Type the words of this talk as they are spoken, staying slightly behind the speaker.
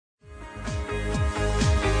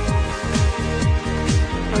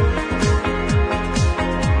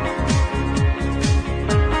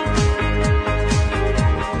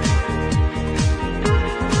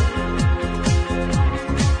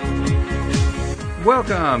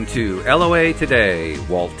Welcome to LOA Today.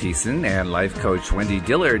 Walt Thiessen and life coach Wendy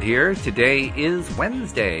Dillard here. Today is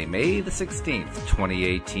Wednesday, May the 16th,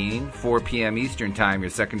 2018, 4 p.m. Eastern Time,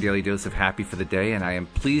 your second daily dose of happy for the day. And I am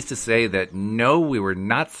pleased to say that no, we were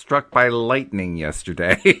not struck by lightning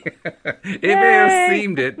yesterday. It may have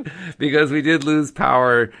seemed it because we did lose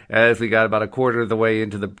power as we got about a quarter of the way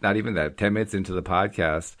into the, not even that, 10 minutes into the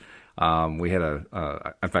podcast. We had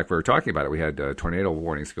in fact, we were talking about it. We had tornado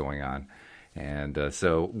warnings going on. And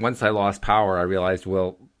so once I lost power, I realized,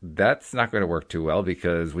 well, that's not going to work too well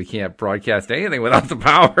because we can't broadcast anything without the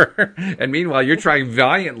power. And meanwhile, you're trying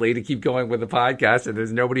valiantly to keep going with the podcast, and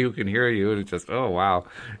there's nobody who can hear you. And it's just, oh, wow,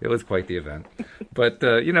 it was quite the event. But,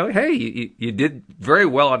 hey, you did very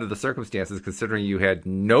well under the circumstances considering you had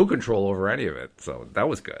no control over any of it. So that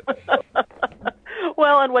was good.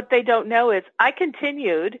 Well, and what they don't know is I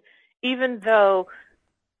continued, even though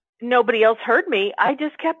nobody else heard me. I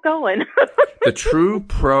just kept going. The true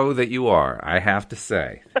pro that you are, I have to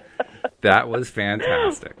say. That was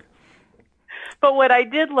fantastic. But what I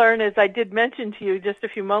did learn, as I did mention to you just a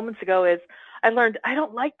few moments ago, is I learned I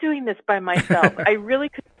don't like doing this by myself. I really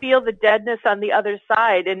could feel the deadness on the other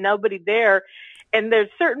side and nobody there. And there's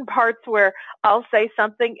certain parts where I'll say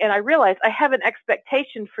something and I realize I have an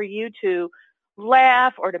expectation for you to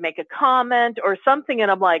laugh or to make a comment or something.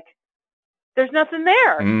 And I'm like, there's nothing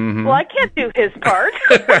there. Mm-hmm. Well, I can't do his part.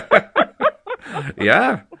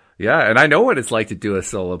 Yeah. And I know what it's like to do a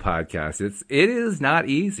solo podcast. It is not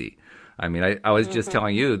easy. I mean, I was just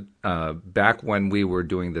telling you, back when we were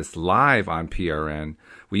doing this live on PRN,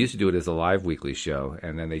 we used to do it as a live weekly show,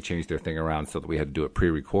 and then they changed their thing around so that we had to do it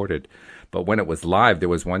pre-recorded. But when it was live, there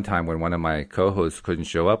was one time when one of my co-hosts couldn't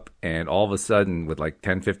show up, and all of a sudden, with like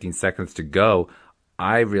 10, 15 seconds to go,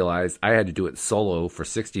 I realized I had to do it solo for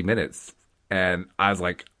 60 minutes. And I was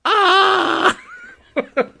like, ah! Well,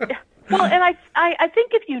 and I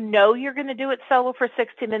think if you know you're going to do it solo for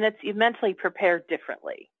 60 minutes, you mentally prepare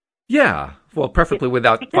differently. Yeah. Well, preferably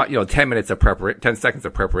without 10 minutes of 10 seconds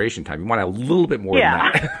of preparation time. You want a little bit more than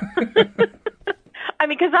that. I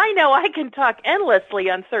mean, because I know I can talk endlessly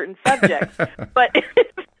on certain subjects, but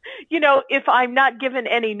if I'm not given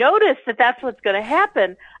any notice that that's what's going to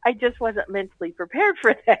happen, I just wasn't mentally prepared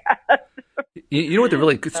for that. You know what the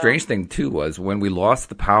really strange thing too was when we lost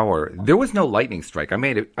the power, there was no lightning strike. I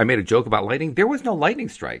made a joke about lightning. There was no lightning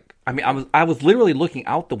strike. I mean, I was literally looking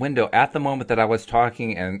out the window at the moment that I was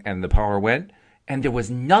talking and the power went, and there was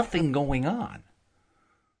nothing going on.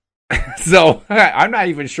 So I'm not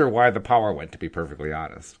even sure why the power went, to be perfectly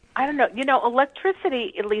honest. I don't know.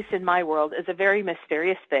 Electricity, at least in my world, is a very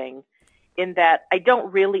mysterious thing in that I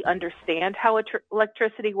don't really understand how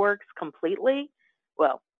electricity works completely.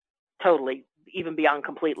 Well, totally, even beyond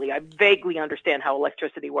completely. I vaguely understand how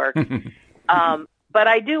electricity works. But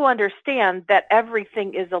I do understand that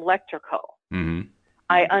everything is electrical. Mm-hmm.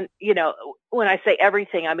 When I say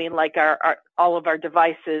everything, I mean like our all of our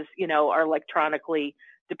devices, are electronically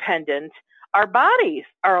dependent. Our bodies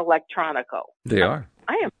are electronical. They are.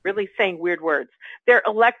 I am really saying weird words. They're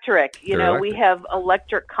electric. We have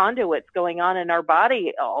electric conduits going on in our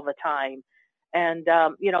body all the time. And,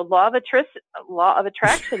 law of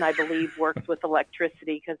attraction, I believe, works with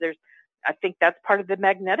electricity because I think that's part of the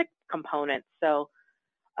magnetic component. So,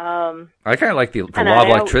 I kind of like the law of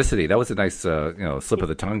electricity. That was a nice, slip of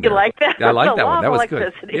the tongue there. You like that? Yeah, I like that one. That was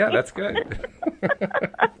good. Yeah, that's good.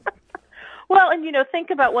 Well, and, think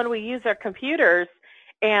about when we use our computers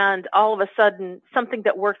and all of a sudden something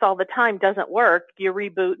that works all the time doesn't work. You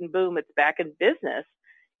reboot and boom, it's back in business.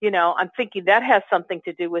 I'm thinking that has something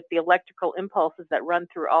to do with the electrical impulses that run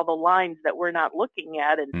through all the lines that we're not looking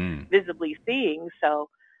at and visibly seeing. So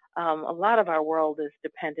a lot of our world is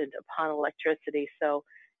dependent upon electricity. So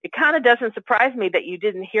it kind of doesn't surprise me that you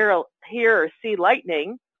didn't hear or see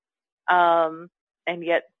lightning, and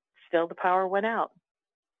yet still the power went out.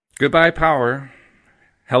 Goodbye, power.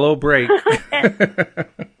 Hello, break.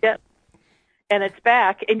 Yep. And it's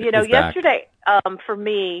back. And, yesterday, for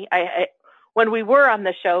me, I when we were on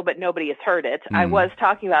the show, but nobody has heard it, I was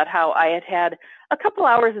talking about how I had a couple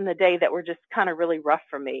hours in the day that were just kind of really rough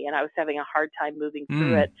for me. And I was having a hard time moving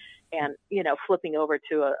through it and, flipping over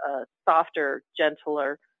to a softer,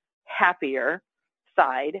 gentler, happier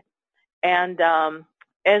side. And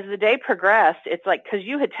as the day progressed, it's like, because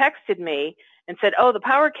you had texted me and said, oh, the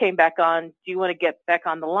power came back on. Do you want to get back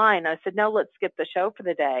on the line? I said, no, let's skip the show for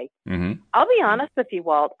the day. Mm-hmm. I'll be honest with you,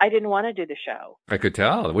 Walt. I didn't want to do the show. I could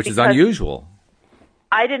tell, which is unusual.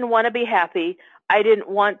 I didn't want to be happy. I didn't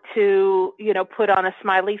want to, put on a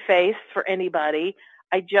smiley face for anybody.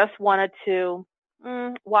 I just wanted to,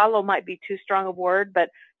 wallow might be too strong a word,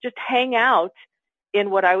 but just hang out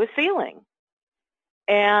in what I was feeling.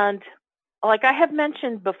 And like I have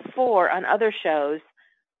mentioned before on other shows,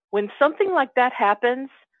 when something like that happens,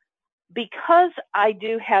 because I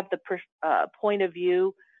do have the point of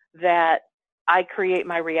view that I create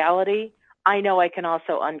my reality, I know I can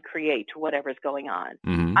also uncreate whatever's going on.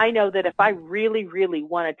 Mm-hmm. I know that if I really, really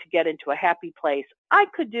wanted to get into a happy place, I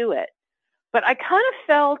could do it. But I kind of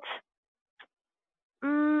felt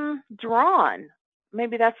drawn.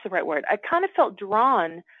 Maybe that's the right word. I kind of felt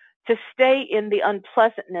drawn to stay in the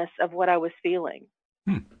unpleasantness of what I was feeling.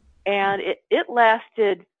 And it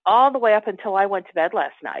lasted all the way up until I went to bed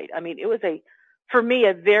last night. I mean, it was for me,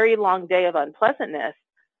 a very long day of unpleasantness.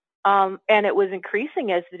 And it was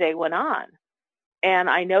increasing as the day went on. And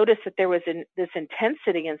I noticed that there was this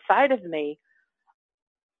intensity inside of me.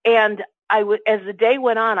 And as the day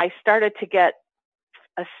went on, I started to get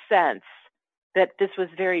a sense that this was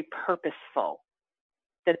very purposeful,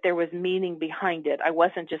 that there was meaning behind it. I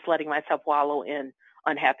wasn't just letting myself wallow in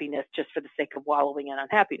unhappiness just for the sake of wallowing in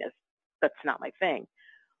unhappiness. That's not my thing.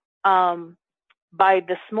 By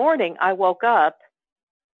this morning, I woke up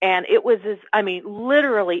and it was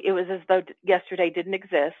literally, it was as though yesterday didn't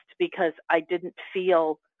exist, because I didn't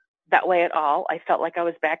feel that way at all. I felt like I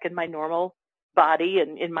was back in my normal body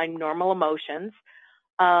and in my normal emotions.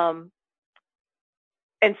 And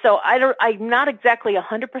so I'm not exactly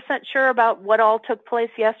 100% sure about what all took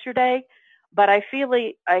place yesterday, but I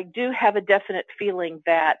do have a definite feeling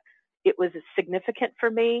that it was significant for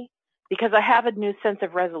me, because I have a new sense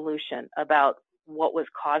of resolution about what was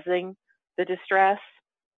causing the distress.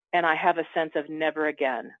 And I have a sense of never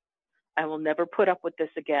again. I will never put up with this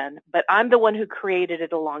again, but I'm the one who created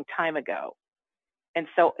it a long time ago. And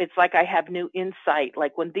so it's like I have new insight.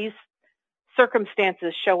 Like when these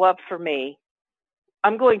circumstances show up for me,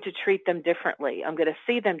 I'm going to treat them differently. I'm going to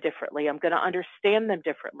see them differently. I'm going to understand them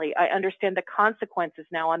differently. I understand the consequences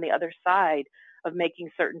now on the other side of making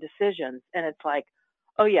certain decisions. And it's like,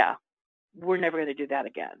 oh yeah, we're never going to do that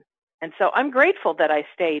again. And so I'm grateful that I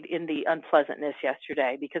stayed in the unpleasantness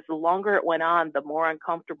yesterday, because the longer it went on, the more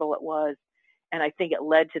uncomfortable it was. And I think it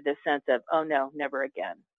led to this sense of, oh no, never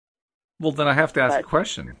again. Well, then I have to ask a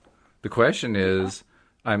question. The question is,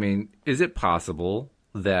 is it possible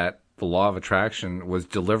that the law of attraction was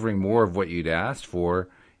delivering more of what you'd asked for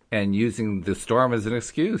and using the storm as an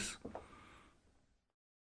excuse?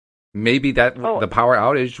 Maybe the power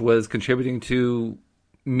outage was contributing to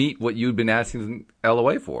meet what you'd been asking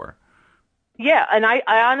LOA for. Yeah, and I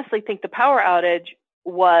honestly think the power outage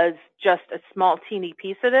was just a small, teeny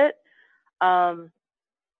piece of it.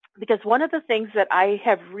 Because one of the things that I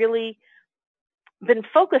have really been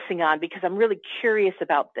focusing on, because I'm really curious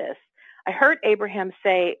about this, I heard Abraham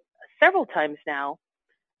say several times now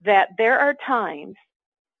that there are times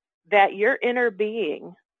that your inner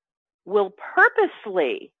being will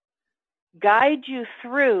purposely guide you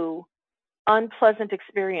through unpleasant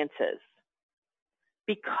experiences,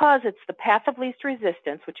 because it's the path of least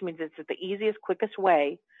resistance, which means it's the easiest, quickest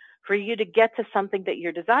way for you to get to something that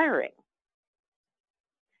you're desiring.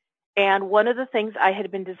 And one of the things I had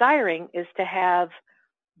been desiring is to have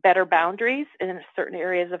better boundaries in certain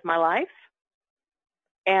areas of my life.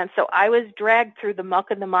 And so I was dragged through the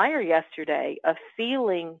muck and the mire yesterday of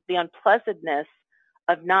feeling the unpleasantness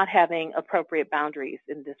of not having appropriate boundaries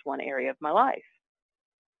in this one area of my life.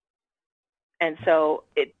 And so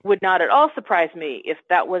it would not at all surprise me if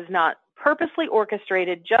that was not purposely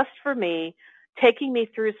orchestrated just for me, taking me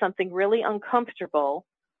through something really uncomfortable.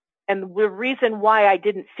 And the reason why I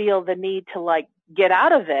didn't feel the need to get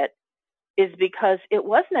out of it is because it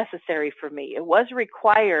was necessary for me. It was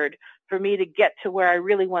required for me to get to where I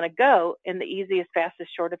really want to go in the easiest,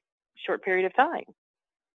 fastest, short period of time.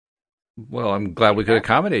 Well, I'm glad we could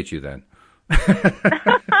accommodate you then.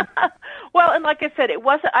 Well, and like I said,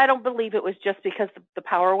 I don't believe it was just because the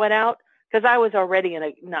power went out, because I was already in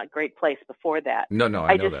a not great place before that. No,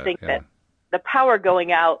 I know just think that the power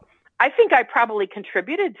going out, I think I probably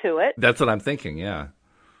contributed to it. That's what I'm thinking, yeah.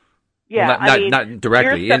 Yeah, well, not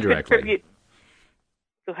directly, indirectly.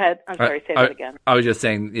 Go ahead. I'm sorry, say that again. I was just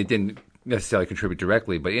saying it didn't necessarily contribute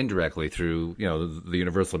directly, but indirectly through, the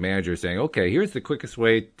universal manager saying, okay, here's the quickest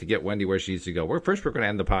way to get Wendy where she needs to go. We're going to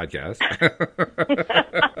end the podcast.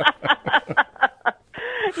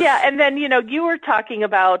 Yeah, and then, you were talking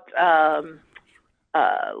about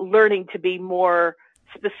learning to be more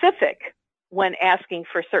specific when asking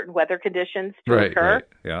for certain weather conditions to occur. Right,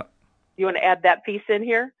 yeah. You want to add that piece in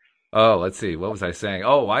here? Oh, let's see. What was I saying?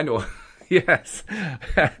 Oh, I know. Yes.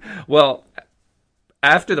 Well,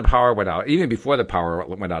 after the power went out, even before the power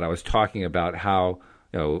went out, I was talking about how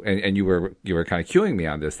and you were kind of cueing me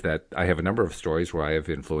on this, that I have a number of stories where I have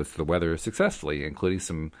influenced the weather successfully, including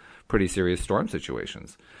some pretty serious storm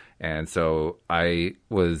situations. And so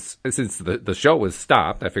since the show was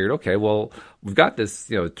stopped, I figured, okay, well, we've got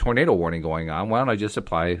this, tornado warning going on. Why don't I just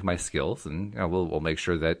apply my skills, and we'll make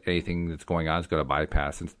sure that anything that's going on is going to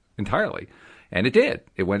bypass entirely. And it did.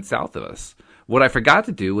 It went south of us. What I forgot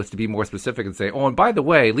to do was to be more specific and say, oh, and by the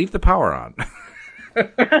way, leave the power on.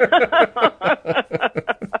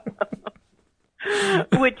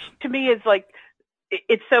 Which to me is like,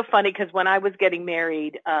 it's so funny because when I was getting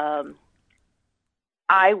married,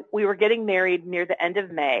 we were getting married near the end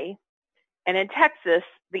of May, and in Texas,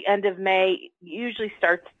 the end of May usually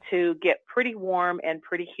starts to get pretty warm and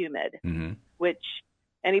pretty humid, mm-hmm. which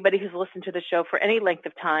anybody who's listened to the show for any length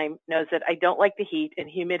of time knows that I don't like the heat, and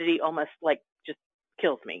humidity almost just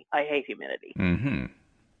kills me. I hate humidity. Mm-hmm.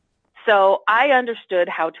 So I understood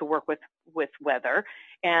how to work with weather,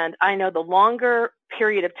 and I know the longer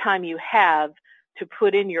period of time you have to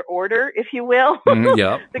put in your order, if you will,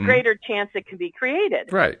 the greater chance it can be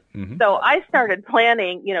created. Right. Mm-hmm. So I started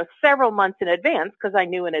planning, several months in advance, because I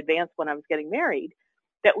knew in advance when I was getting married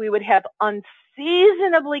that we would have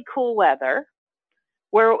unseasonably cool weather,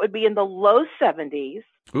 where it would be in the low 70s,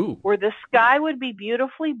 Ooh. Where the sky would be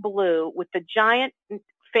beautifully blue with the giant,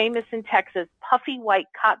 famous in Texas, puffy white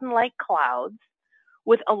cotton-like clouds,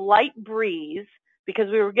 with a light breeze, because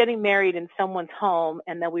we were getting married in someone's home,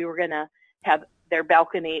 and then we were going to have their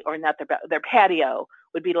balcony, or not their patio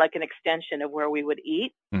would be like an extension of where we would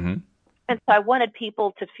eat. Mm-hmm. And so I wanted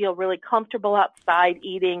people to feel really comfortable outside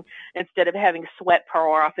eating instead of having sweat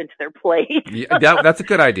pour off into their plate. Yeah, that's a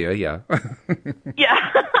good idea, yeah.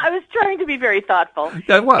 Yeah, I was trying to be very thoughtful.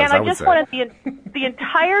 That was, and I just wanted the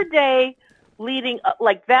entire day leading up,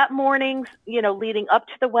 like that morning, leading up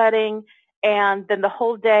to the wedding, and then the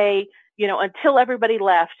whole day, until everybody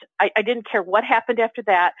left. I didn't care what happened after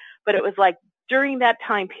that, but it was like during that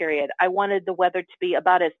time period, I wanted the weather to be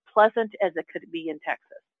about as pleasant as it could be in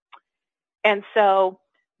Texas. And so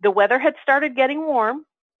the weather had started getting warm,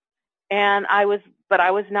 and I was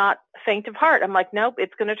not faint of heart. I'm like, nope,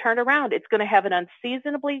 it's going to turn around. It's going to have an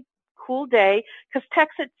unseasonably cool day, because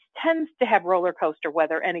Texas tends to have roller coaster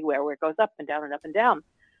weather anywhere, where it goes up and down and up and down.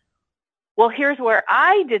 Well, here's where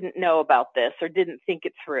I didn't know about this, or didn't think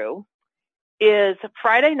it through, is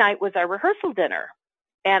Friday night was our rehearsal dinner.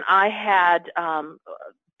 And I had a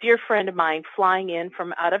dear friend of mine flying in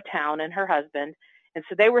from out of town, and her husband. And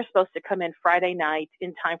so they were supposed to come in Friday night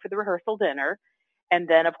in time for the rehearsal dinner. And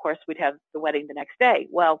then, of course, we'd have the wedding the next day.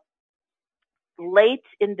 Well, late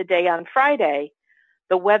in the day on Friday,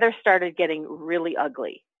 the weather started getting really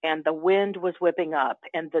ugly, and the wind was whipping up,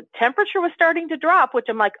 and the temperature was starting to drop, which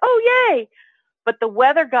I'm like, oh, yay. But the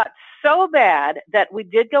weather got so bad that we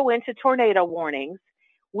did go into tornado warnings.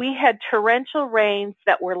 We had torrential rains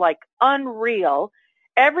that were like unreal.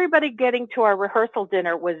 Everybody getting to our rehearsal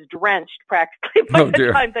dinner was drenched practically by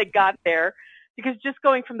the time they got there, because just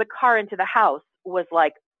going from the car into the house was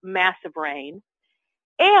like massive rain.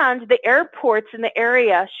 And the airports in the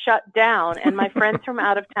area shut down, and my friends from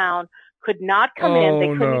out of town could not come in. They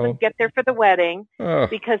couldn't even get there for the wedding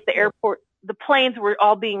because the planes were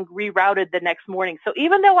all being rerouted the next morning. So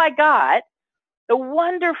even though I got the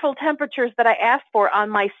wonderful temperatures that I asked for on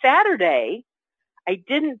my Saturday, I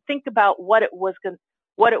didn't think about what it would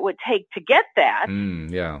take to get that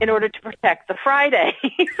in order to protect the Friday.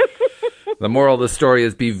 The moral of the story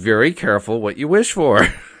is be very careful what you wish for.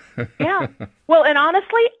 Yeah. Well, and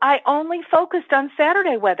honestly, I only focused on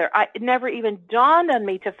Saturday weather. It never even dawned on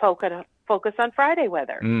me to focus on Friday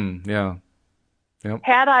weather. Yeah. Yep.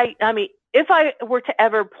 If I were to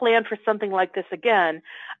ever plan for something like this again,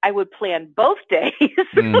 I would plan both days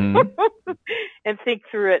and think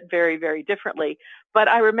through it very, very differently. But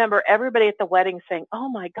I remember everybody at the wedding saying, oh,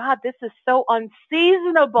 my God, this is so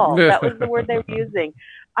unseasonable. That was the word they were using.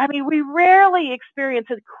 I mean, we rarely experience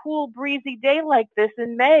a cool, breezy day like this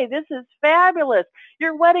in May. This is fabulous.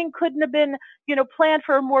 Your wedding couldn't have been, planned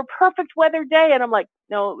for a more perfect weather day. And I'm like,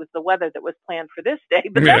 no, it was the weather that was planned for this day.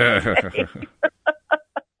 But that's okay.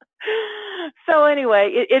 So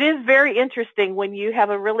anyway, it is very interesting when you have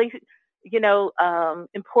a really,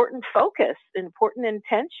 important focus, important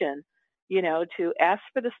intention, to ask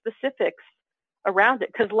for the specifics around it.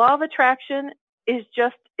 Because law of attraction it's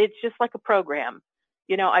just like a program.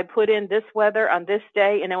 I put in this weather on this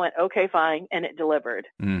day, and it went, okay, fine, and it delivered.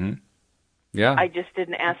 Mm-hmm. Yeah. I just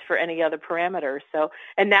didn't ask for any other parameters. So,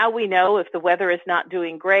 and now we know if the weather is not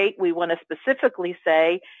doing great, we want to specifically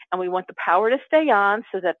say, and we want the power to stay on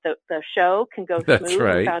so that the show can go smooth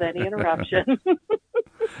without any interruption.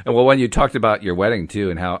 And well, when you talked about your wedding too,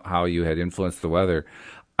 and how you had influenced the weather,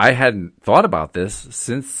 I hadn't thought about this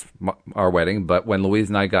since our wedding, but when Louise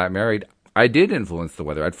and I got married, I did influence the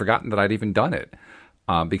weather. I'd forgotten that I'd even done it.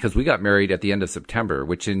 Because we got married at the end of September,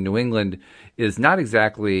 which in New England is not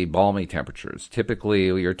exactly balmy temperatures. Typically,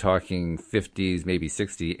 you're talking 50s, maybe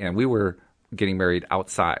 60, and we were getting married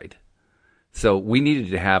outside. So we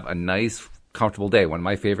needed to have a nice, comfortable day, one of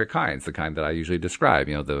my favorite kinds, the kind that I usually describe,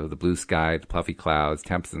 the blue sky, the puffy clouds,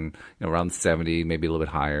 temps in, around 70, maybe a little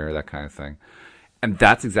bit higher, that kind of thing. And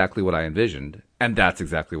that's exactly what I envisioned, and that's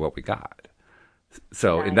exactly what we got.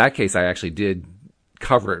 So in that case, I actually did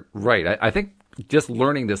cover it right. I think just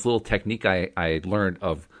learning this little technique I learned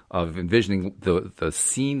of envisioning the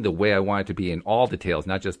scene the way I want it to be in all details,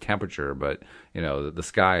 not just temperature, but the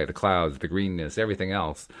sky, the clouds, the greenness, everything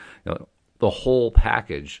else, the whole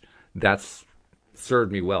package. That's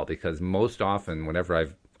served me well, because most often whenever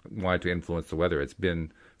I've wanted to influence the weather, it's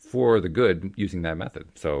been for the good using that method.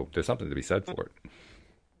 So there's something to be said for it.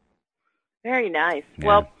 Very nice. Yeah.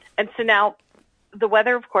 Well, and so now, the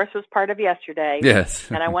weather, of course, was part of yesterday. Yes.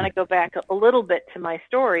 And I want to go back a little bit to my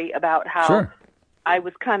story about how I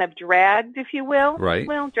was kind of dragged, if you will. Right.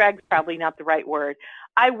 Well, dragged's probably not the right word.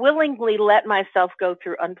 I willingly let myself go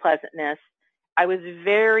through unpleasantness. I was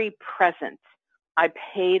very present. I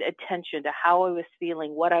paid attention to how I was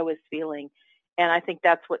feeling, what I was feeling. And I think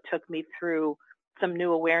that's what took me through some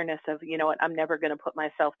new awareness of, I'm never going to put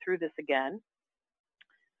myself through this again.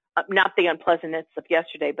 Not the unpleasantness of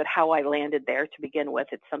yesterday, but how I landed there to begin with.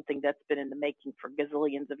 It's something that's been in the making for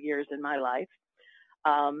gazillions of years in my life.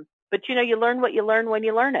 But you learn what you learn when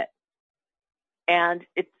you learn it. And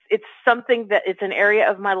it's something that it's an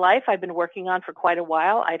area of my life I've been working on for quite a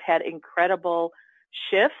while. I've had incredible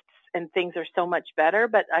shifts and things are so much better,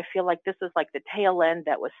 but I feel like this is like the tail end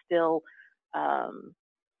that was still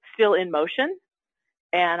in motion.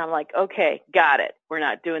 And I'm like, okay, got it. We're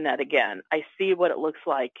not doing that again. I see what it looks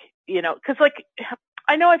like, because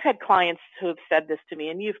I know I've had clients who have said this to me,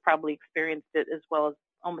 and you've probably experienced it as well as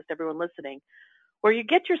almost everyone listening, where you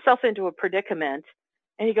get yourself into a predicament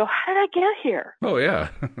and you go, how did I get here? Oh, yeah.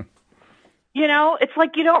 It's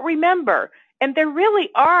like you don't remember. And there really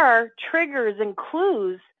are triggers and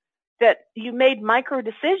clues that you made micro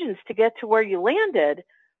decisions to get to where you landed.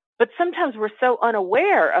 But sometimes we're so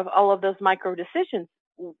unaware of all of those micro decisions.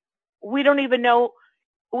 We don't even know.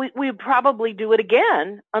 We probably do it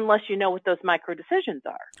again unless you know what those micro decisions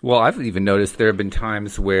are. Well, I've even noticed there have been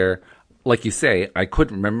times where, like you say, I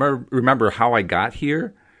couldn't remember how I got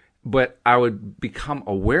here, but I would become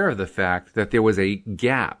aware of the fact that there was a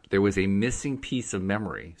gap, there was a missing piece of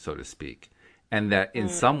memory, so to speak, and that in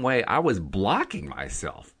some way I was blocking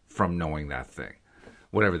myself from knowing that thing,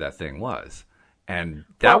 whatever that thing was. And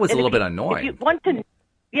that was a little bit annoying. If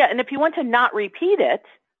you want to not repeat it,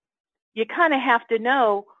 you kind of have to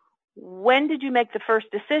know, when did you make the first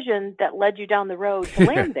decision that led you down the road to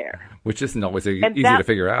land there? Which isn't always easy to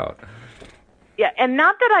figure out. Yeah, and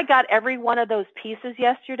not that I got every one of those pieces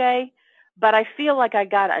yesterday, but I feel like I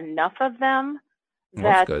got enough of them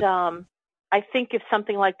that I think if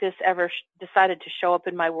something like this ever decided to show up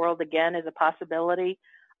in my world again as a possibility,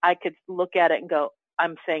 I could look at it and go,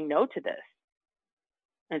 I'm saying no to this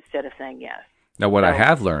instead of saying yes. Now, what I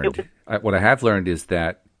have learned is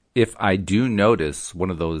that if I do notice one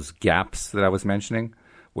of those gaps that I was mentioning,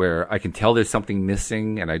 where I can tell there's something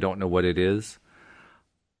missing and I don't know what it is,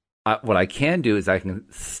 what I can do is I can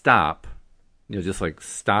stop, just like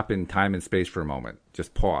stop in time and space for a moment.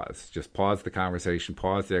 Just pause the conversation,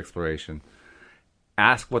 pause the exploration,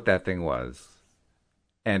 ask what that thing was.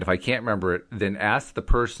 And if I can't remember it, then ask the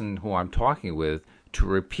person who I'm talking with to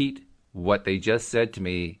repeat what they just said to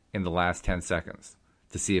me in the last 10 seconds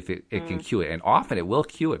to see if it can cue it. And often it will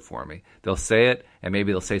cue it for me. They'll say it, and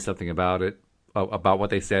maybe they'll say something about it, about what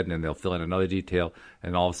they said, and then they'll fill in another detail,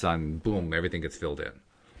 and all of a sudden, boom, everything gets filled in.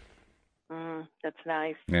 That's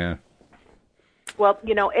nice. Yeah. Well,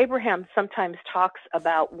 Abraham sometimes talks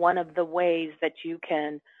about one of the ways that you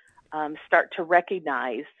can start to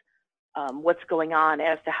recognize what's going on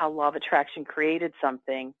as to how law of attraction created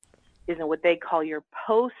something is in what they call your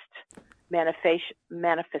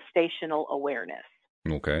post-manifestational awareness.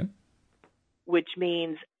 Okay. Which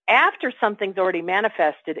means after something's already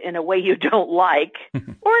manifested in a way you don't like,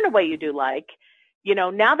 or in a way you do like,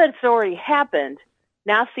 now that it's already happened,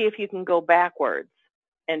 now see if you can go backwards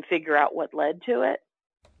and figure out what led to it.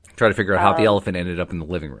 Try to figure out how the elephant ended up in the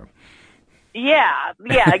living room. Yeah,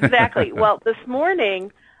 exactly. Well, this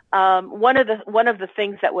morning, one of the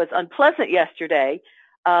things that was unpleasant yesterday,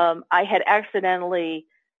 I had accidentally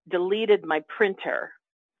deleted my printer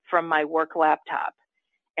from my work laptop.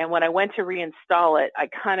 And when I went to reinstall it, I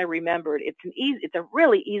kind of remembered it's a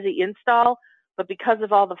really easy install, but because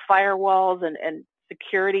of all the firewalls and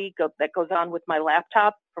security that goes on with my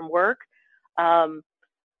laptop from work,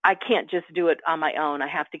 I can't just do it on my own. I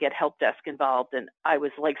have to get help desk involved. And I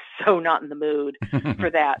was like so not in the mood for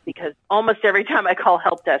that, because almost every time I call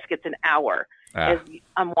help desk, it's an hour as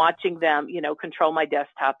I'm watching them, control my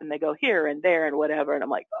desktop, and they go here and there and whatever. And I'm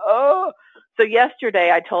like, oh. So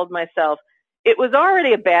yesterday I told myself it was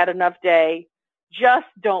already a bad enough day. Just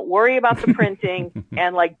don't worry about the printing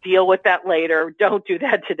and deal with that later. Don't do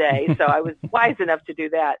that today. So I was wise enough to do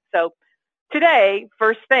that. So today,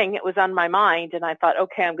 first thing, it was on my mind, and I thought,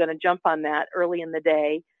 okay, I'm going to jump on that early in the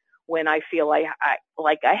day when I feel I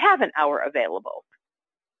have an hour available.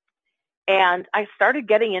 And I started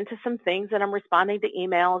getting into some things, and I'm responding to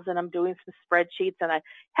emails, and I'm doing some spreadsheets, and I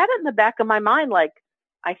had it in the back of my mind,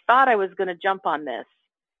 I thought I was going to jump on this.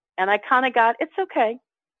 And I kind of got, it's okay,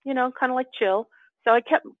 kind of chill. So I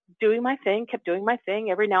kept doing my thing.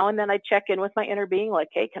 Every now and then I check in with my inner being,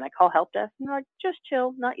 hey, can I call help desk? And they're like, just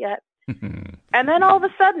chill, not yet. And then all of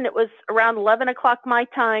a sudden it was around 11 o'clock my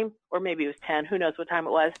time, or maybe it was 10, who knows what time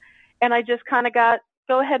it was. And I just kind of got,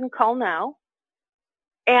 go ahead and call now.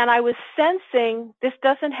 And I was sensing this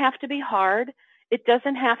doesn't have to be hard. It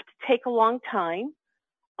doesn't have to take a long time.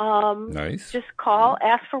 Nice. Just call,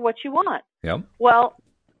 ask for what you want. Yep. Well,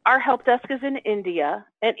 our help desk is in India,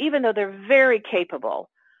 and even though they're very capable,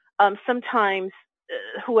 sometimes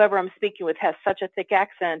whoever I'm speaking with has such a thick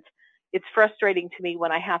accent, it's frustrating to me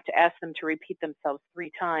when I have to ask them to repeat themselves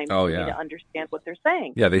 3 times for me to understand what they're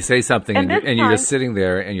saying. Yeah, they say something, and you're just sitting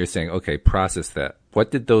there, and you're saying, okay, process that. What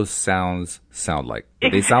did those sounds sound like?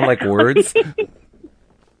 Did they sound like words?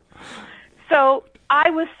 So I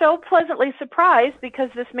was so pleasantly surprised because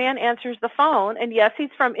this man answers the phone, and yes, he's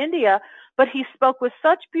from India, but he spoke with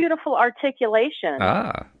such beautiful articulation.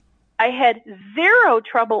 I had zero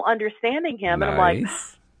trouble understanding him. Nice. And I'm like,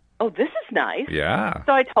 oh, this is nice. Yeah.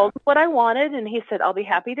 So I told him what I wanted, and he said, I'll be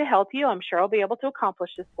happy to help you. I'm sure I'll be able to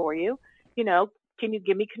accomplish this for you. Can you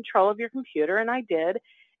give me control of your computer? And I did.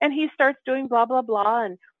 And he starts doing blah, blah, blah.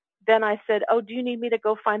 And then I said, oh, do you need me to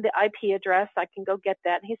go find the IP address? I can go get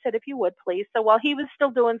that. And he said, if you would, please. So while he was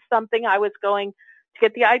still doing something, I was going to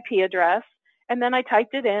get the IP address. And then I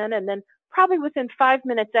typed it in. And then probably within 5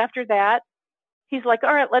 minutes after that, he's like,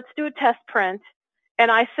 all right, let's do a test print. And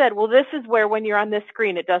I said, well, this is where when you're on this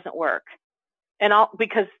screen, it doesn't work. And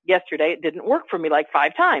because yesterday it didn't work for me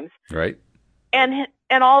 5 times. Right. And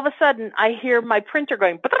all of a sudden I hear my printer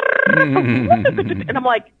going, and I'm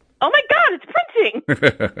like, oh my God, it's printing.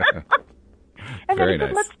 And then he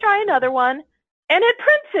said, let's try another one. And it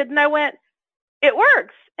printed. And I went, it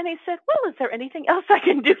works. And he said, well, is there anything else I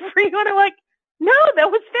can do for you? And I'm like, no, that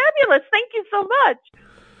was fabulous. Thank you so much.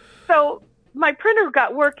 So my printer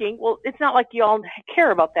got working. Well, it's not like you all care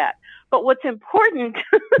about that. But what's important...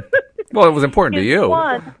 Well, it was important to you.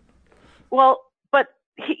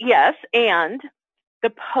 Yes, and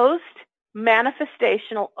the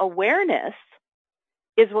post-manifestational awareness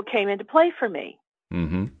is what came into play for me.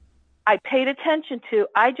 Mm-hmm. I paid attention to,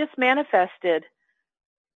 I just manifested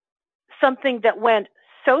something that went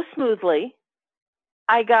so smoothly.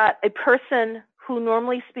 I got a person who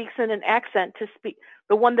normally speaks in an accent to speak.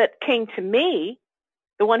 The one that came to me,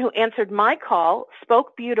 the one who answered my call,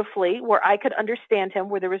 spoke beautifully where I could understand him,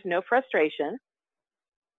 where there was no frustration.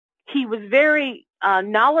 He was very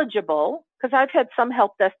knowledgeable, because I've had some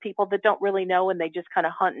help desk people that don't really know and they just kind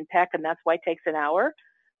of hunt and peck, and that's why it takes an hour.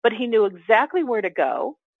 But he knew exactly where to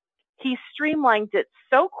go. He streamlined it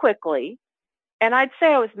so quickly, and I'd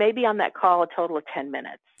say I was maybe on that call a total of 10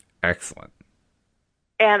 minutes. Excellent.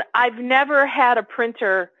 And I've never had a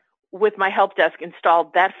printer with my help desk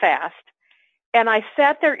installed that fast. And I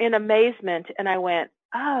sat there in amazement, and I went,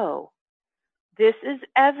 oh, this is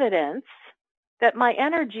evidence that my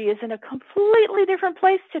energy is in a completely different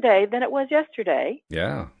place today than it was yesterday.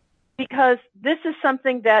 Yeah. Because this is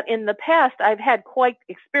something that in the past I've had quite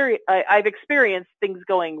experience. I've experienced things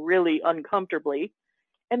going really uncomfortably,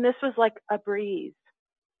 and this was like a breeze.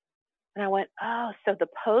 And I went, oh, so the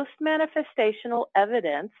post-manifestational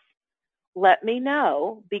evidence let me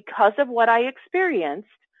know, because of what I experienced,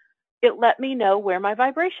 it let me know where my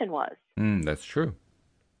vibration was. That's true.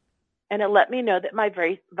 And it let me know that my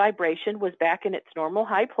vibration was back in its normal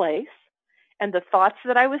high place, and the thoughts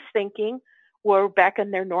that I was thinking were back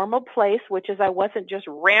in their normal place, which is I wasn't just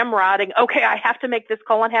ramrodding, okay, I have to make this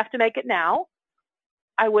call and have to make it now.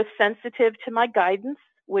 I was sensitive to my guidance,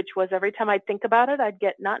 which was every time I'd think about it, I'd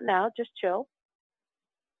get, not now, just chill.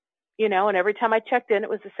 And every time I checked in, it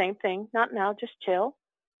was the same thing. Not now, just chill.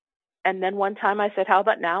 And then one time I said, how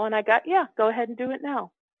about now? And I got, yeah, go ahead and do it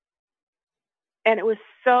now. And it was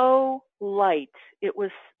so light.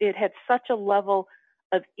 It had such a level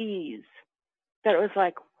of ease that it was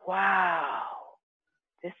like, wow,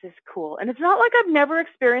 this is cool. And it's not like I've never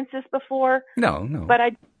experienced this before. No. But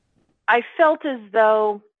I felt as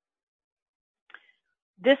though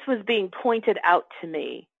this was being pointed out to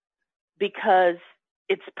me because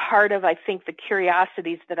it's part of, I think, the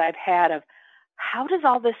curiosities that I've had of how does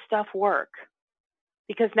all this stuff work?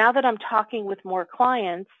 Because now that I'm talking with more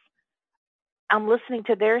clients, I'm listening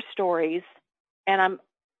to their stories, and I'm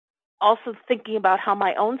also thinking about how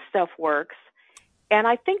my own stuff works. And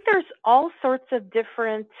I think there's all sorts of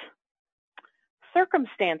different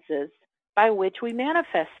circumstances by which we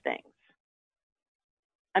manifest things.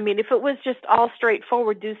 I mean, if it was just all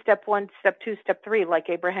straightforward, do step 1, step 2, step 3, like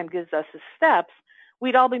Abraham gives us as steps,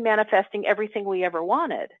 we'd all be manifesting everything we ever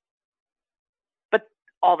wanted, but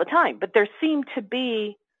all the time. But there seem to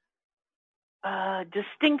be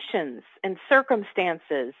distinctions and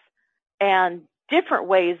circumstances and different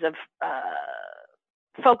ways of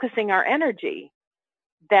focusing our energy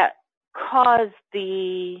that cause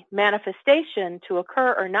the manifestation to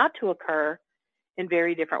occur or not to occur in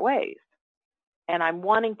very different ways. And I'm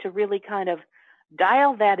wanting to really kind of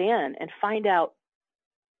dial that in and find out,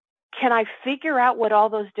 can I figure out what all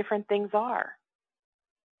those different things are?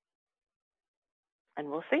 And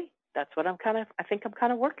we'll see. That's what I think I'm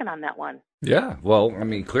kind of working on that one. Yeah. Well, I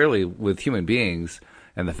mean, clearly with human beings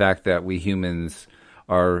and the fact that we humans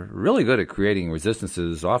are really good at creating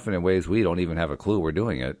resistances, often in ways we don't even have a clue we're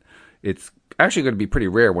doing it, it's actually going to be pretty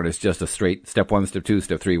rare when it's just a straight step 1, step 2,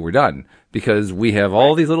 step 3, we're done, because we have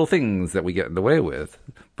all these little things that we get in the way with.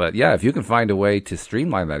 But yeah, if you can find a way to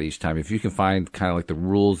streamline that each time, if you can find kind of like the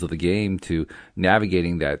rules of the game to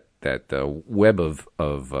navigating that web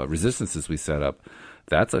of resistances we set up,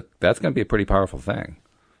 that's going to be a pretty powerful thing.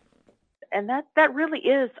 And that really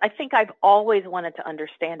is, I think I've always wanted to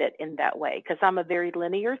understand it in that way, because I'm a very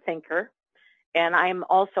linear thinker, and I'm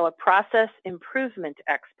also a process improvement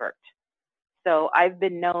expert. So I've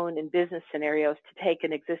been known in business scenarios to take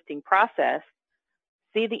an existing process,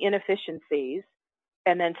 see the inefficiencies,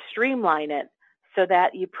 and then streamline it so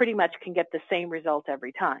that you pretty much can get the same result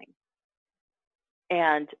every time.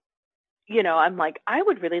 And, I'm like, I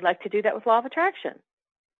would really like to do that with law of attraction.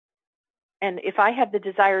 And if I have the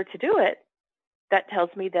desire to do it, that tells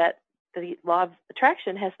me that the law of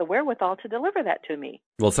attraction has the wherewithal to deliver that to me.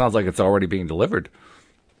 Well, it sounds like it's already being delivered.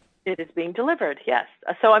 It is being delivered, yes.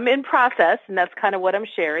 So I'm in process, and that's kind of what I'm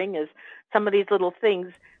sharing is some of these little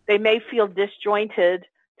things. They may feel disjointed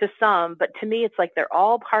to some, but to me it's like they're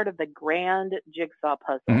all part of the grand jigsaw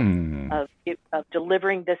puzzle of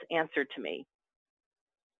delivering this answer to me.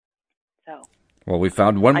 So. Well, we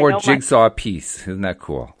found one more jigsaw piece. Isn't that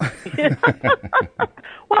cool?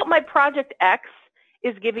 Well, my Project X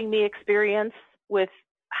is giving me experience with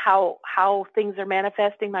how things are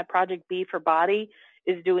manifesting. My Project B for body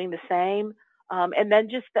is doing the same. And then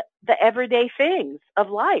just the everyday things of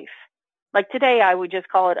life. Like today, I would just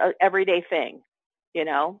call it an everyday thing,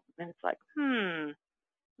 and it's like,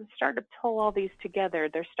 let's start to pull all these together.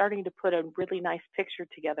 They're starting to put a really nice picture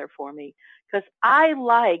together for me, because I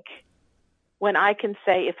like when I can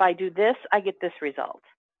say, if I do this, I get this result.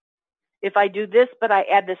 If I do this, but I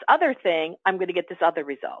add this other thing, I'm going to get this other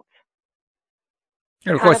result.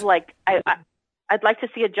 And of course, like I'd like to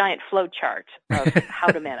see a giant flow chart of how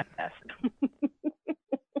to manifest.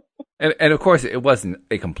 and of course, it wasn't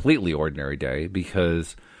a completely ordinary day,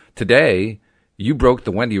 because today you broke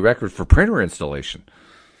the Wendy record for printer installation.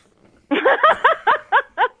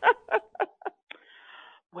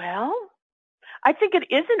 Well, I think it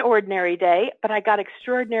is an ordinary day, but I got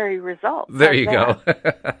extraordinary results. There you go.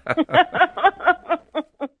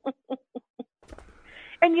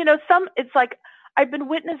 And, it's like I've been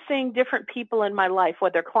witnessing different people in my life,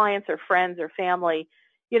 whether clients or friends or family.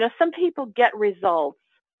 Some people get results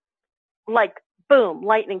like, boom,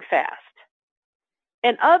 lightning fast.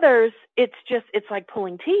 And others, it's like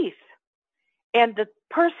pulling teeth. And the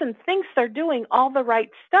person thinks they're doing all the right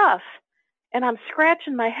stuff. And I'm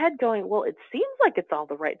scratching my head going, well, it seems like it's all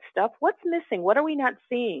the right stuff. What's missing? What are we not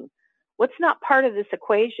seeing? What's not part of this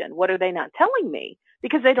equation? What are they not telling me?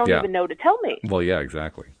 Because they don't even know to tell me. Well, yeah,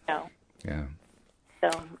 exactly. No. Yeah. So,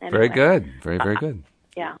 anyway. Very good. Very, very good.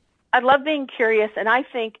 Yeah. I love being curious. And I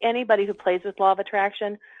think anybody who plays with law of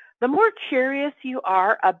attraction, the more curious you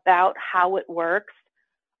are about how it works,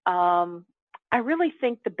 I really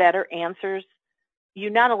think the better answers you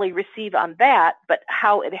not only receive on that, but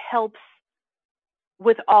how it helps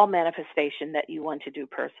with all manifestation that you want to do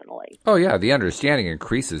personally. Oh, yeah. The understanding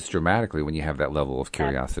increases dramatically when you have that level of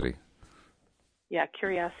curiosity. Yeah,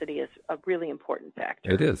 curiosity is a really important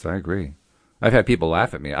factor. It is. I agree. I've had people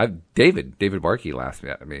laugh at me. David Barkey laughs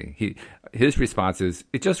at me. His response is,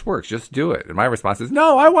 "It just works. Just do it." And my response is,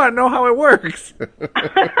 "No, I want to know how it works."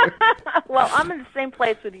 Well, I'm in the same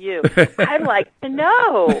place with you. I'd like to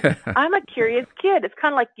know. I'm a curious kid. It's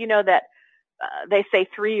kind of like, that they say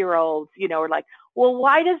 3-year-olds, are like, well,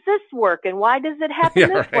 why does this work? And why does it happen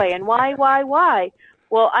this way? And why?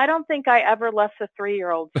 Well, I don't think I ever left the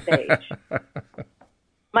 3-year-old stage.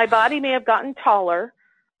 My body may have gotten taller,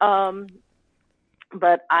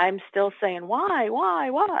 but I'm still saying, why?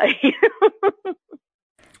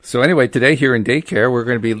 So anyway, today here in daycare, we're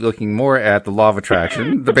going to be looking more at the law of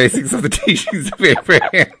attraction, the basics of the teachings of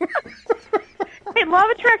Abraham. Hey, law of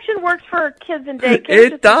attraction works for kids in daycare.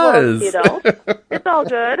 It does. It's all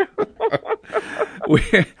good.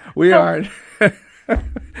 We are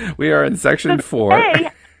in section 4. Hey,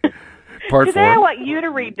 Part today 4. I want you to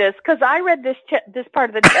read this because I read this part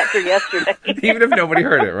of the chapter yesterday. Even if nobody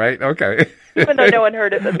heard it, right? Okay. Even though no one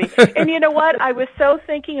heard it but me. And you know what? I was so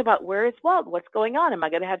thinking about, where is Walt? What's going on? Am I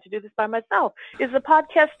going to have to do this by myself? Is the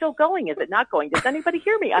podcast still going? Is it not going? Does anybody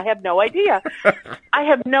hear me? I have no idea. I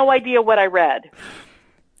have no idea what I read.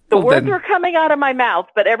 The words were coming out of my mouth,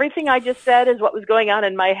 but everything I just said is what was going on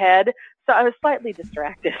in my head. So I was slightly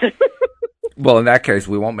distracted. Well, in that case,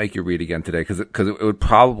 we won't make you read again today because it would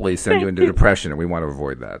probably send you into depression, and we want to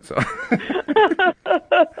avoid that.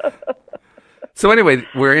 So anyway,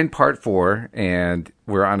 we're in part 4, and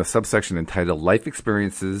we're on a subsection entitled Life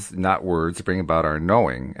Experiences, Not Words, Bring About Our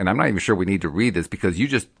Knowing. And I'm not even sure we need to read this because you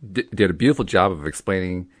just did a beautiful job of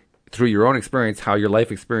explaining through your own experience how your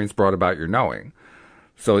life experience brought about your knowing.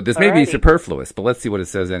 So this may be superfluous, but let's see what it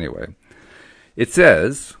says anyway. It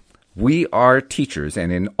says, "We are teachers,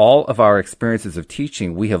 and in all of our experiences of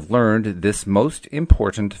teaching, we have learned this most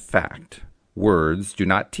important fact. Words do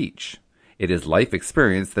not teach. It is life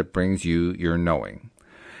experience that brings you your knowing.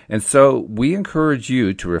 And so we encourage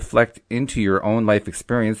you to reflect into your own life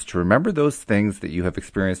experience to remember those things that you have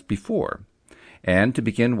experienced before, and to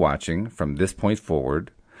begin watching from this point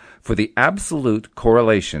forward for the absolute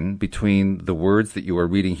correlation between the words that you are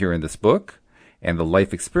reading here in this book and the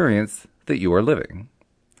life experience that you are living.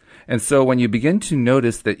 And so when you begin to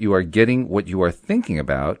notice that you are getting what you are thinking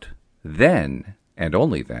about, then, and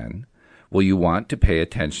only then, will you want to pay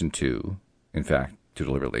attention to, in fact, to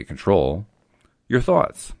deliberately control, your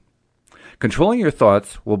thoughts. Controlling your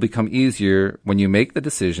thoughts will become easier when you make the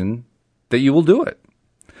decision that you will do it.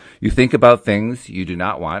 You think about things you do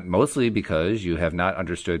not want, mostly because you have not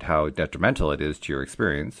understood how detrimental it is to your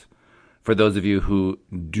experience. For those of you who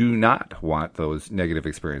do not want those negative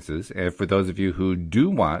experiences, and for those of you who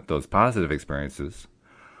do want those positive experiences,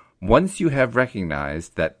 once you have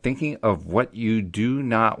recognized that thinking of what you do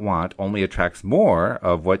not want only attracts more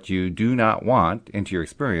of what you do not want into your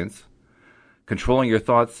experience, controlling your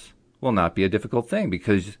thoughts will not be a difficult thing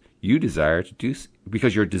because your desire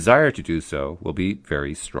to do so will be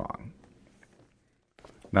very strong."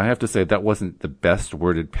 Now, I have to say, that wasn't the best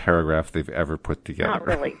worded paragraph they've ever put together. Not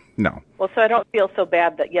really. No. Well, so I don't feel so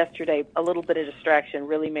bad that yesterday a little bit of distraction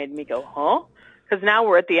really made me go, huh? Because now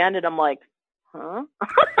we're at the end and I'm like, huh?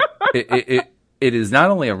 It is not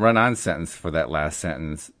only a run-on sentence for that last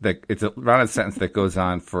sentence, it's a run-on sentence that goes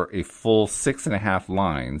on for a full 6.5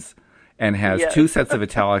 lines and has 2 sets of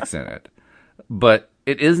italics in it. But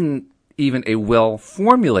it isn't even a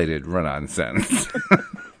well-formulated run-on sentence.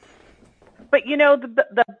 But,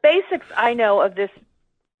 the basics I know of this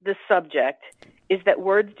subject is that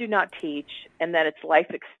words do not teach and that it's life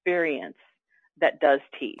experience that does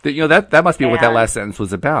teach. That must be what that last sentence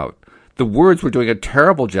was about. The words were doing a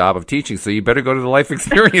terrible job of teaching, so you better go to the life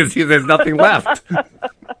experience because there's nothing left.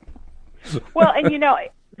 Well,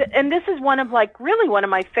 and and this is one of my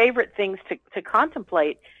favorite things to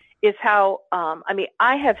contemplate is how,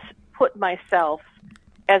 I have put myself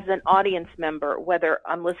as an audience member, whether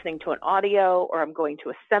I'm listening to an audio or I'm going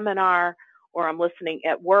to a seminar or I'm listening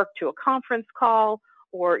at work to a conference call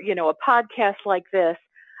or, a podcast like this.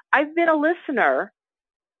 I've been a listener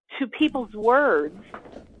to people's words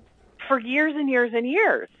for years and years and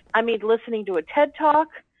years. I mean, listening to a TED Talk,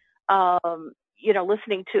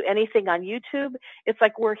 listening to anything on YouTube. It's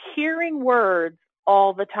like we're hearing words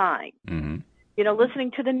all the time. Mm-hmm.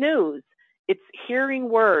 Listening to the news. It's hearing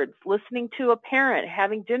words, listening to a parent,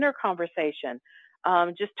 having dinner conversation,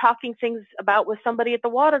 just talking things about with somebody at the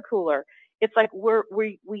water cooler. It's like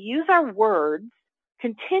we use our words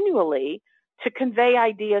continually to convey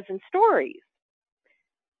ideas and stories.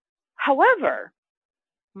 However,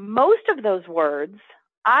 most of those words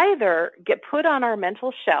either get put on our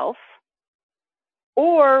mental shelf,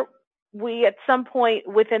 or we at some point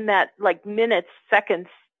within that, like, minutes, seconds,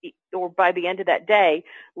 or by the end of that day,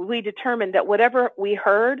 we determine that whatever we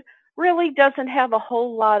heard really doesn't have a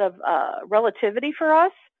whole lot of relativity for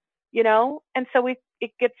us, and so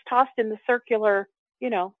it gets tossed in the circular,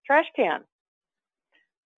 trash can.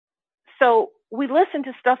 So we listen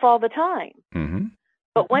to stuff all the time. Mm-hmm.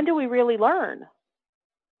 But when do we really learn?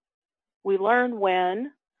 We learn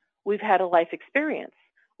when we've had a life experience.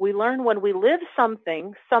 We learn when we live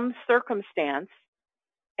something, some circumstance,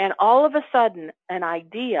 and all of a sudden an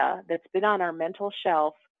idea that's been on our mental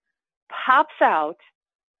shelf pops out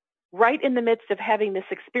right in the midst of having this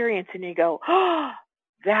experience, and you go, oh,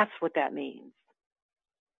 that's what that means.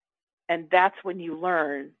 And that's when you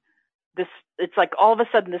learn this. It's like all of a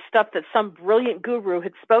sudden the stuff that some brilliant guru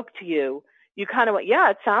had spoke to you, you kind of went, yeah,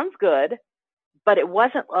 it sounds good, but it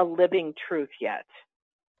wasn't a living truth yet.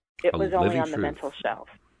 It was only on the mental shelf.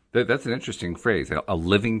 That's an interesting phrase, a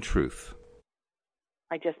living truth.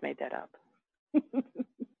 I just made that up.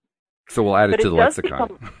 So we'll add it to the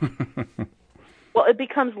lexicon. Well, it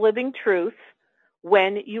becomes living truth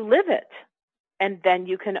when you live it, and then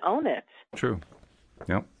you can own it. True.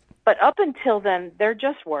 Yep. But up until then, they're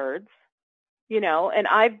just words, and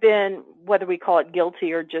I've been, whether we call it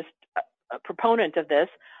guilty or just a proponent of this,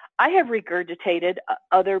 I have regurgitated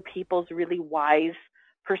other people's really wise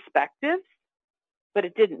perspectives, but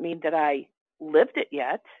it didn't mean that I lived it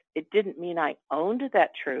yet. It didn't mean I owned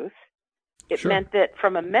that truth. It meant that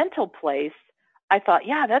from a mental place, I thought,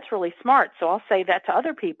 yeah, that's really smart. So I'll say that to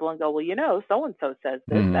other people and go, well, so-and-so says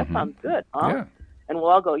this. Mm-hmm. That sounds good, huh? Yeah. And we'll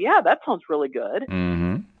all go, yeah, that sounds really good.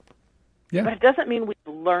 Mm-hmm. Yeah. But it doesn't mean we've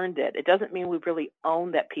learned it. It doesn't mean we've really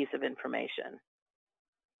owned that piece of information.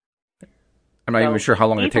 I'm not even sure how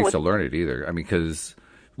long it takes to learn it either. I mean, because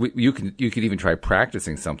you could even try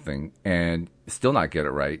practicing something and still not get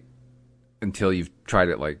it right until you've tried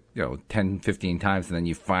it 10, 15 times, and then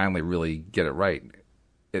you finally really get it right.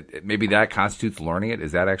 Maybe that constitutes learning it.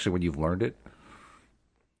 Is that actually when you've learned it?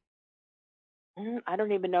 I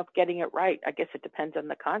don't even know if getting it right. I guess it depends on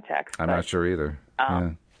the context. I'm not sure either.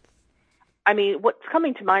 Yeah. I mean, what's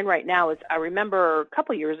coming to mind right now is I remember a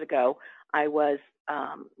couple years ago, I was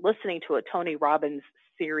listening to a Tony Robbins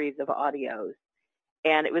series of audios,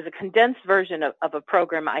 and it was a condensed version of a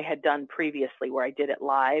program I had done previously where I did it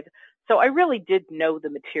live. So I really did know the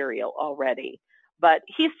material already. But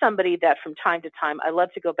he's somebody that from time to time, I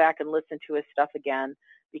love to go back and listen to his stuff again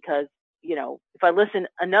because, if I listen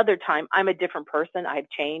another time, I'm a different person. I've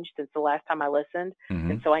changed since the last time I listened.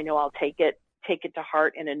 Mm-hmm. And so I know I'll take it to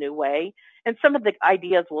heart in a new way. And some of the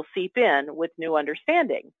ideas will seep in with new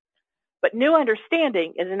understanding. But new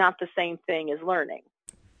understanding is not the same thing as learning.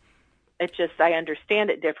 It's just I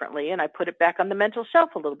understand it differently, and I put it back on the mental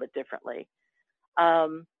shelf a little bit differently.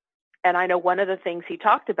 And I know one of the things he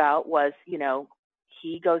talked about was,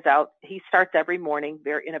 he goes out, he starts every morning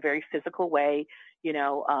in a very physical way,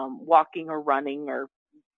 walking or running or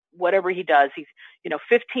whatever he does. He's,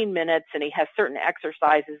 15 minutes, and he has certain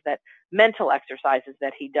mental exercises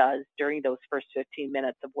that he does during those first 15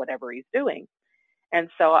 minutes of whatever he's doing. And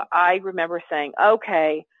so I remember saying,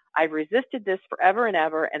 okay, I've resisted this forever and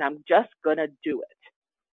ever, and I'm just going to do it.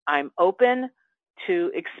 I'm open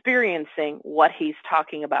to experiencing what he's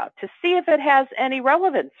talking about to see if it has any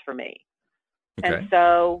relevance for me. Okay. And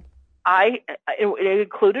so it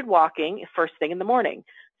included walking first thing in the morning.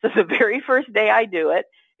 So the very first day I do it,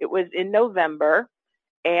 it was in November,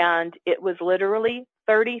 and it was literally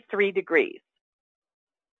 33 degrees,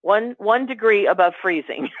 one degree above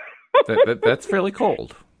freezing. That's fairly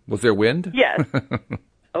cold. Was there wind? Yes.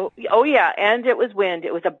 Oh yeah, and it was wind.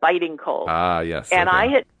 It was a biting cold. Ah, yes. And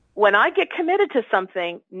okay. When I get committed to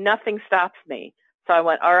something, nothing stops me. So I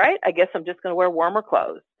went, all right, I guess I'm just going to wear warmer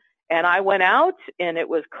clothes. And I went out, and it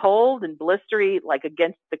was cold and blistery, like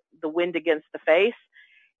against the wind against the face.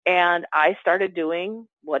 And I started doing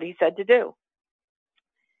what he said to do.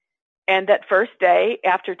 And that first day,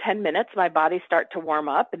 after 10 minutes, my body started to warm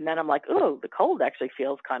up. And then I'm like, ooh, the cold actually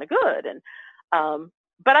feels kind of good. And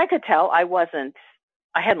but I could tell I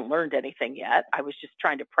hadn't learned anything yet. I was just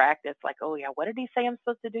trying to practice, like, oh yeah, what did he say I'm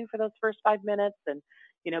supposed to do for those first 5 minutes? And,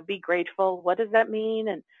 be grateful. What does that mean?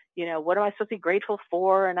 And, what am I supposed to be grateful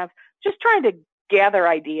for? And I'm just trying to gather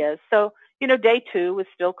ideas. So, day 2 was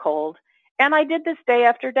still cold. And I did this day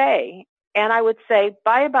after day. And I would say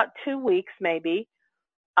by about 2 weeks, maybe,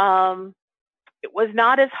 it was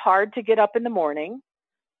not as hard to get up in the morning.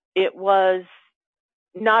 It was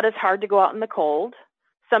not as hard to go out in the cold.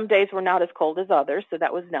 Some days were not as cold as others, so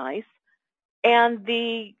that was nice. And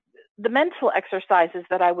the the mental exercises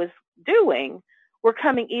that I was doing were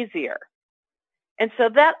coming easier. And so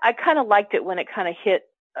that I kind of liked it when it kind of hit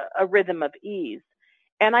a rhythm of ease.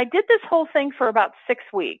 And I did this whole thing for about 6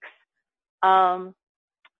 weeks. And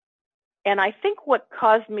I think what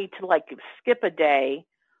caused me to like skip a day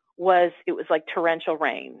was it was like torrential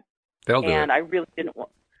rain. They'll do it. And I really didn't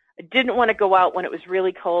want to go out when it was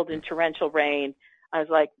really cold and torrential rain. I was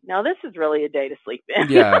like, no, this is really a day to sleep in.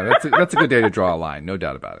 Yeah, that's a good day to draw a line, no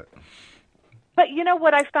doubt about it. But you know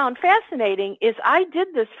what I found fascinating is I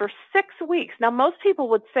did this for 6 weeks. Now, most people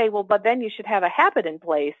would say, well, but then you should have a habit in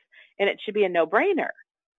place and it should be a no-brainer.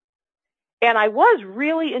 And I was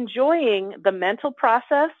really enjoying the mental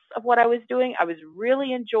process of what I was doing. I was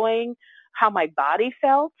really enjoying how my body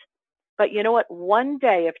felt. But you know what? One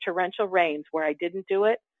day of torrential rains where I didn't do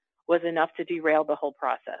it was enough to derail the whole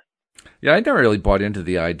process. Yeah, I never really bought into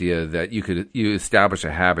the idea that you establish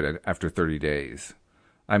a habit after 30 days.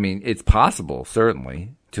 I mean, it's possible,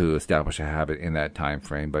 certainly, to establish a habit in that time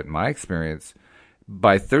frame. But in my experience,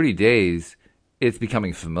 by 30 days, it's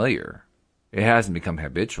becoming familiar. It hasn't become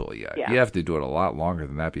habitual yet. Yeah. You have to do it a lot longer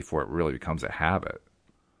than that before it really becomes a habit.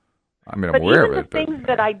 I mean, I'm aware of it. But things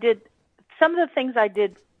that I did, some of the things I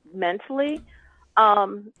did mentally,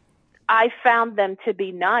 I found them to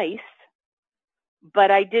be nice,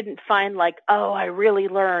 but I didn't find like, oh, I really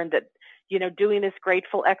learned that, you know, doing this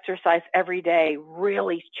grateful exercise every day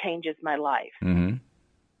really changes my life. Mm-hmm.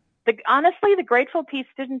 Honestly, the grateful piece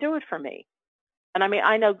didn't do it for me. And I mean,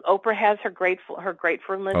 I know Oprah has her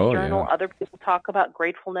gratefulness journal. Yeah. Other people talk about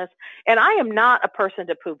gratefulness. And I am not a person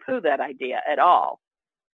to poo-poo that idea at all.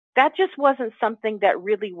 That just wasn't something that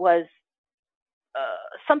really was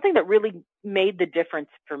something that really made the difference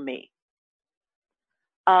for me.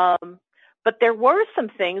 But there were some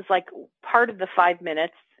things like part of the 5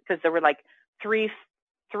 minutes, because there were like three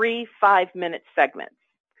 5-minute segments,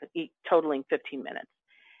 totaling 15 minutes.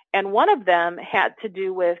 And one of them had to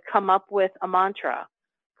do with come up with a mantra,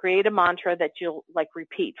 create a mantra that you'll like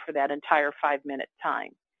repeat for that entire 5-minute time.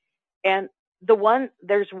 And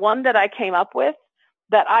there's one that I came up with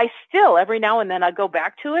that I still, every now and then I go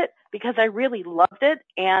back to it because I really loved it.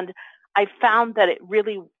 And I found that it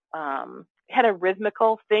really had a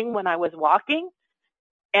rhythmical thing when I was walking.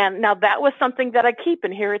 And now that was something that I keep.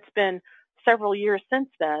 And here it's been several years since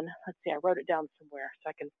then. Let's see, I wrote it down somewhere so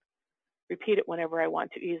I can repeat it whenever I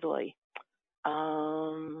want to easily.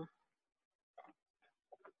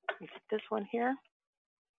 Is it this one here?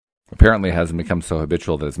 Apparently it hasn't become so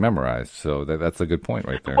habitual that it's memorized. So that's a good point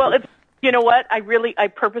right there. Well, you know what? I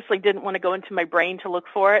purposely didn't want to go into my brain to look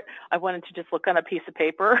for it. I wanted to just look on a piece of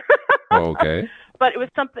paper. Oh, okay. But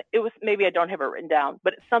maybe I don't have it written down,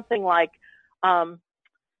 but it's something like,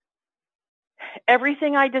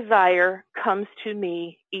 everything I desire comes to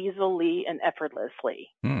me easily and effortlessly.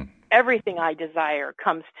 Everything I desire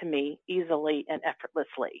comes to me easily and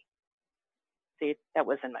effortlessly. See, that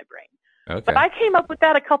was in my brain. Okay. But I came up with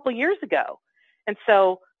that a couple years ago. And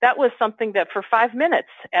so that was something that for 5 minutes,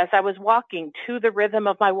 as I was walking to the rhythm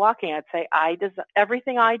of my walking, I'd say,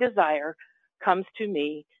 everything I desire comes to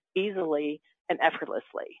me easily and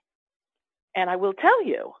effortlessly. And I will tell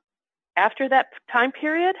you, after that time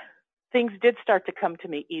period, things did start to come to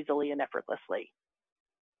me easily and effortlessly.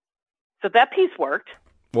 So that piece worked.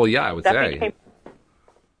 Well, yeah, I would say.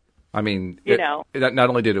 I mean, not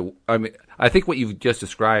only did it, I mean, I think what you've just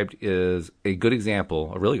described is a good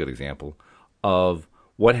example, a really good example of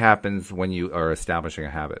what happens when you are establishing a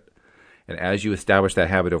habit. And as you establish that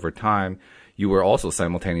habit over time, you are also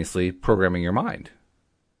simultaneously programming your mind.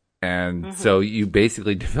 And so you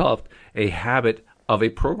basically developed a habit of a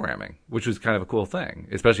programming, which was kind of a cool thing,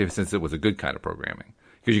 especially since it was a good kind of programming,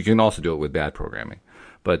 because you can also do it with bad programming.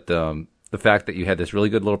 But the fact that you had this really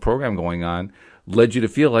good little program going on led you to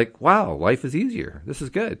feel like, wow, life is easier. This is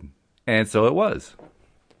good. And so it was.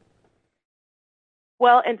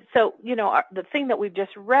 Well, and so, the thing that we've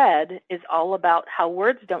just read is all about how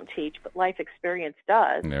words don't teach, but life experience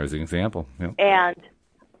does. And there's an example. Yeah. And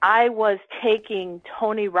I was taking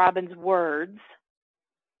Tony Robbins' words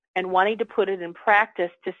and wanting to put it in practice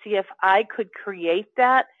to see if I could create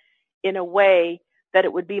that in a way that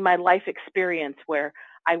it would be my life experience where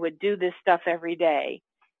I would do this stuff every day.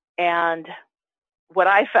 And what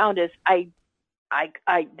I found is I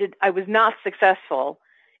was not successful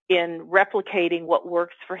in replicating what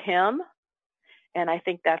works for him. And I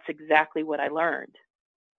think that's exactly what I learned.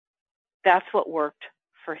 That's what worked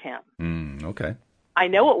for him. Okay. I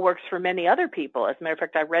know it works for many other people. As a matter of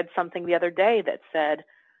fact, I read something the other day that said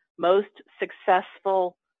most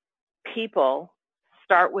successful people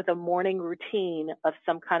start with a morning routine of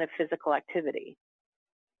some kind of physical activity.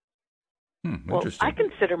 Well, I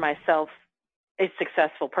consider myself a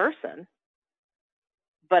successful person,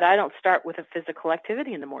 but I don't start with a physical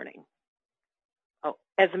activity in the morning. Oh,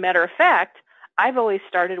 as a matter of fact, I've always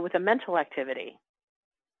started with a mental activity.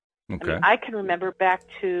 Okay. I mean, I can remember back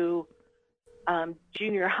to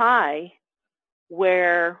junior high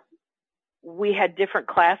where we had different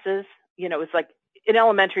classes. You know, it's like in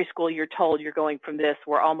elementary school, you're told you're going from this.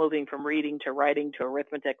 We're all moving from reading to writing to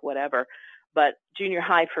arithmetic, whatever. But junior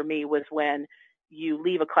high for me was when you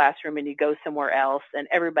leave a classroom and you go somewhere else, and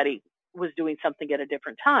everybody was doing something at a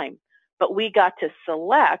different time. But we got to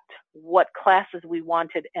select what classes we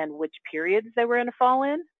wanted and which periods they were going to fall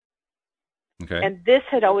in. Okay. And this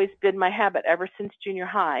had always been my habit ever since junior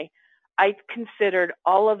high. I considered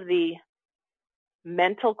all of the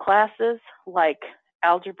mental classes like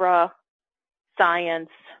algebra, science,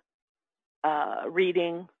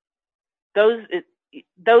 reading,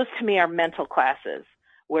 those to me are mental classes,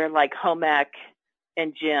 where like home ec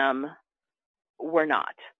and gym were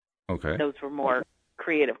not. Okay. Those were more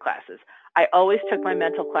creative classes. I always took my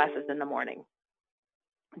mental classes in the morning.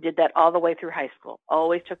 Did that all the way through high school.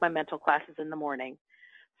 Always took my mental classes in the morning.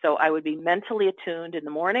 So I would be mentally attuned in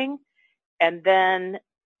the morning, and then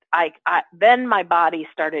then my body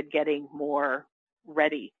started getting more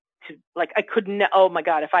ready to, like, I couldn't, oh my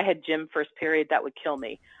God, if I had gym first period, that would kill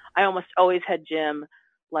me. I almost always had gym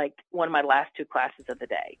like one of my last two classes of the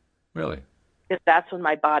day. Really? Because that's when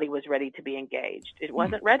my body was ready to be engaged. It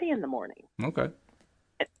wasn't ready in the morning. Okay.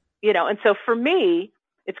 You know, and so for me,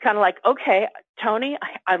 it's kind of like, okay, Tony,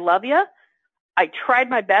 I love you. I tried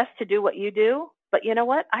my best to do what you do, but you know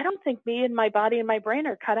what? I don't think me and my body and my brain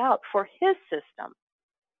are cut out for his system.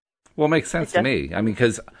 Well, it makes sense to me. I mean,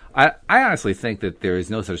 because I honestly think that there is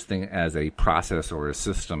no such thing as a process or a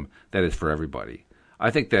system that is for everybody. I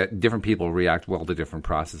think that different people react well to different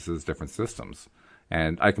processes, different systems.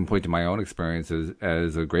 And I can point to my own experiences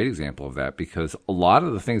as a great example of that, because a lot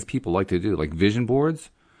of the things people like to do, like vision boards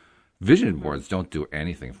don't do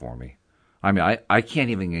anything for me. I mean, I can't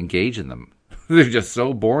even engage in them. They're just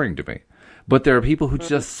so boring to me. But there are people who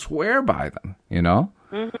just swear by them, you know?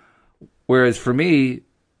 Mm-hmm. Whereas for me,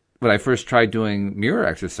 when I first tried doing mirror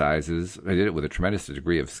exercises, I did it with a tremendous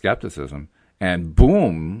degree of skepticism. And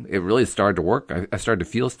boom, it really started to work. I started to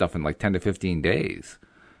feel stuff in like 10 to 15 days,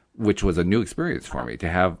 which was a new experience for me, to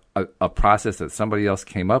have a process that somebody else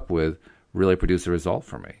came up with really produce a result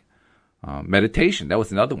for me. Meditation, that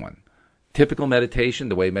was another one. Typical meditation,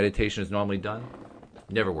 the way meditation is normally done,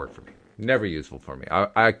 never worked for me. Never useful for me.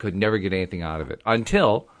 I could never get anything out of it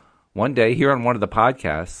until one day here on one of the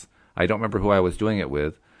podcasts, I don't remember who I was doing it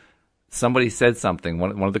with, somebody said something,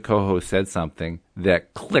 one of the co-hosts said something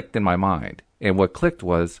that clicked in my mind. And what clicked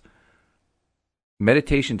was,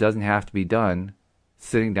 meditation doesn't have to be done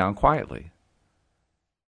sitting down quietly.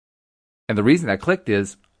 And the reason that clicked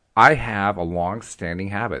is I have a long-standing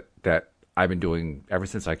habit that I've been doing ever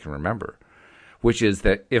since I can remember, which is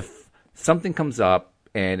that if something comes up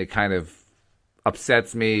and it kind of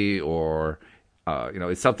upsets me, or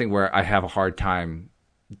it's something where I have a hard time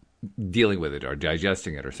dealing with it or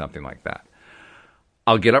digesting it or something like that,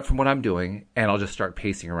 I'll get up from what I'm doing and I'll just start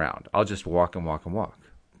pacing around. I'll just walk and walk and walk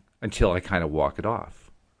until I kind of walk it off.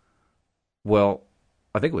 Well,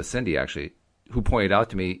 I think it was Cindy actually who pointed out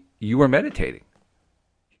to me, you were meditating.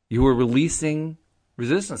 You were releasing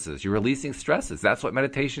resistances. You're releasing stresses. That's what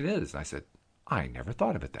meditation is. And I said, I never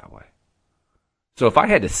thought of it that way. So if I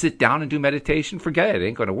had to sit down and do meditation, forget it. It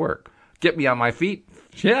ain't going to work. Get me on my feet.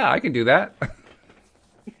 Yeah, I can do that.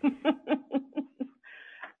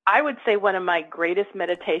 I would say one of my greatest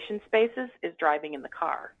meditation spaces is driving in the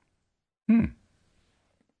car.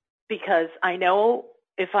 Because I know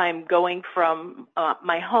if I'm going from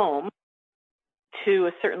my home to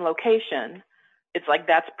a certain location, it's like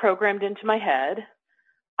that's programmed into my head.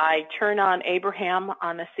 I turn on Abraham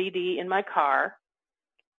on a CD in my car,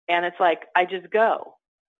 and it's like I just go.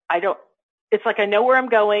 It's like I know where I'm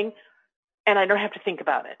going, and I don't have to think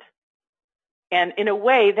about it. And in a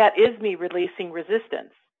way, that is me releasing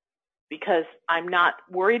resistance, because I'm not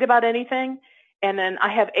worried about anything. And then I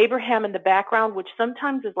have Abraham in the background, which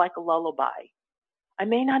sometimes is like a lullaby. I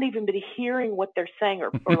may not even be hearing what they're saying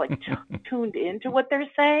or like tuned into what they're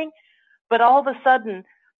saying, but all of a sudden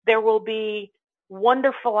there will be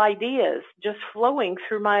wonderful ideas just flowing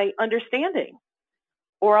through my understanding.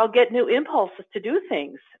 Or I'll get new impulses to do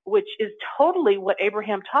things, which is totally what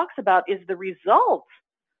Abraham talks about, is the result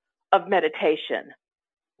of meditation,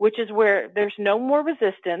 which is where there's no more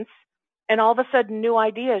resistance, and all of a sudden new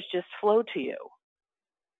ideas just flow to you.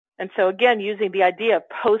 And so again, using the idea of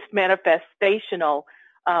post-manifestational,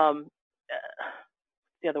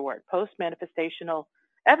 post-manifestational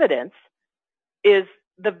evidence, is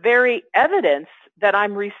the very evidence that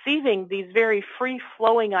I'm receiving these very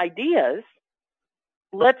free-flowing ideas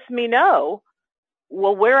lets me know,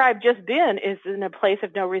 well, where I've just been is in a place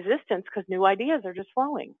of no resistance because new ideas are just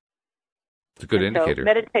flowing. It's a good indicator.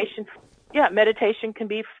 So meditation can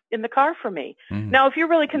be in the car for me. Mm-hmm. Now, if you're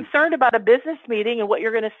really concerned about a business meeting and what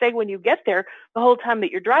you're going to say when you get there the whole time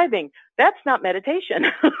that you're driving, that's not meditation.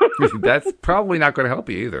 That's probably not going to help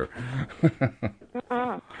you either.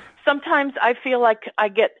 Sometimes I feel like I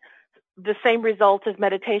get the same result as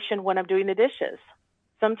meditation when I'm doing the dishes.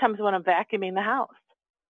 Sometimes when I'm vacuuming the house.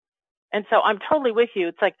 And so I'm totally with you.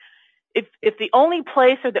 It's like if the only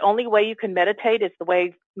place or the only way you can meditate is the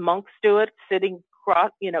way monks do it, sitting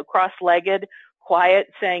cross-legged,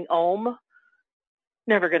 quiet, saying Om,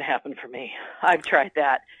 never going to happen for me. I've tried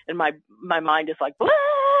that, and my mind is like blah,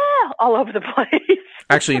 all over the place.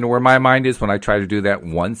 Actually, where my mind is when I try to do that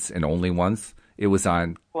once and only once, it was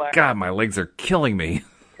on, what? God, my legs are killing me.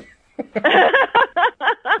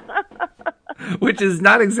 Which is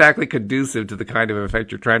not exactly conducive to the kind of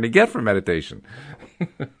effect you're trying to get from meditation.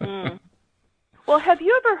 Well, have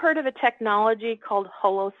you ever heard of a technology called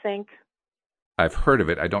HoloSync? I've heard of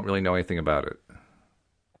it. I don't really know anything about it.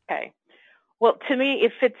 Okay. Well, to me,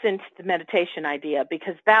 it fits into the meditation idea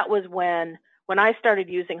because that was when I started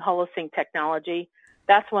using HoloSync technology,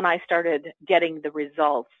 that's when I started getting the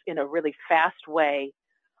results in a really fast way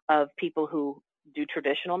of people who do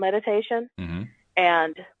traditional meditation. Mm-hmm.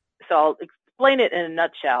 And so I'll explain it in a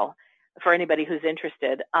nutshell for anybody who's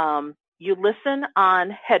interested. You listen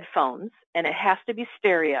on headphones, and it has to be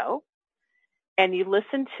stereo, and you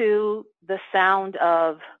listen to the sound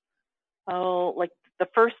of, like the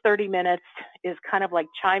first 30 minutes is kind of like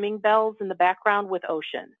chiming bells in the background with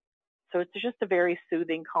ocean. So it's just a very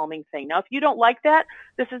soothing, calming thing. Now, if you don't like that,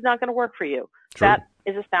 this is not going to work for you. True. That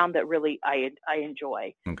is a sound that really I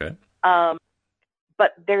enjoy. Okay.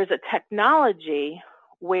 But there's a technology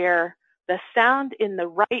where the sound in the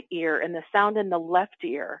right ear and the sound in the left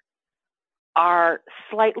ear are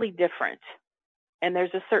slightly different. And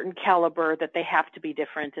there's a certain caliber that they have to be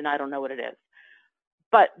different, and I don't know what it is.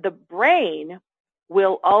 But the brain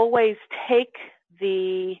will always take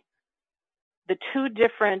the two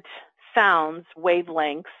different sounds,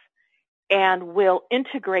 wavelengths, and will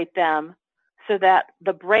integrate them so that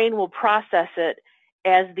the brain will process it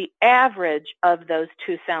as the average of those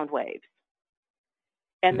two sound waves.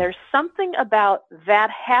 And there's something about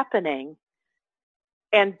that happening,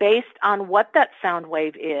 and based on what that sound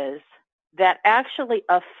wave is, that actually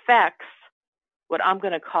affects what I'm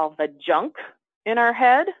going to call the junk in our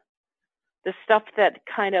head, the stuff that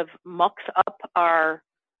kind of mucks up our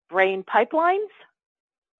brain pipelines,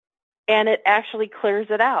 and it actually clears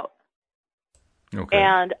it out. Okay.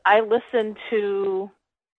 And I listened to,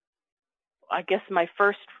 I guess, my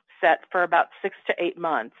first set for about 6 to 8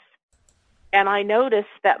 months, and I noticed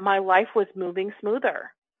that my life was moving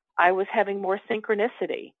smoother. I was having more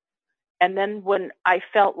synchronicity. And then when I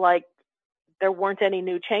felt like there weren't any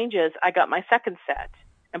new changes, I got my second set.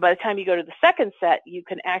 And by the time you go to the second set, you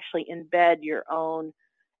can actually embed your own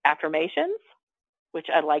affirmations, which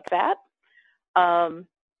I like that. And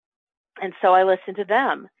so I listen to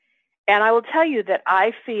them. And I will tell you that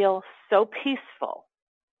I feel so peaceful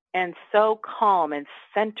and so calm and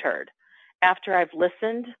centered after I've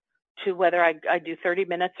listened to whether I do 30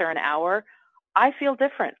 minutes or an hour. I feel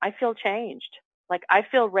different. I feel changed. Like I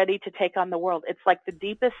feel ready to take on the world. It's like the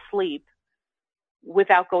deepest sleep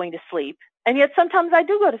without going to sleep. And yet sometimes I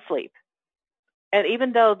do go to sleep. And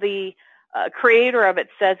even though the creator of it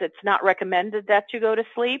says it's not recommended that you go to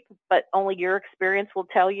sleep, but only your experience will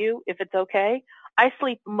tell you if it's okay, I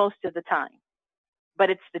sleep most of the time. But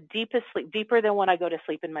it's the deepest sleep, deeper than when I go to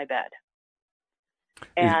sleep in my bed.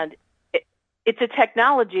 And it's a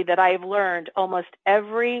technology that I've learned almost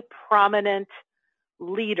every prominent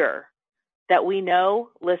leader that we know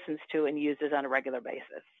listens to and uses on a regular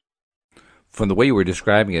basis. From the way you were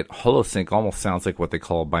describing it, HoloSync almost sounds like what they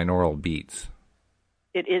call binaural beats.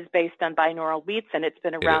 It is based on binaural beats, and it's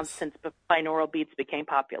been around since binaural beats became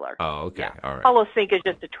popular. Oh, okay. Yeah. All right. HoloSync is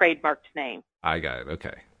just a trademarked name. I got it.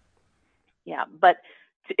 Okay. Yeah, but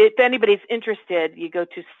if anybody's interested, you go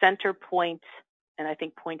to Centerpoint, and I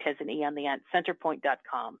think point has an E on the end,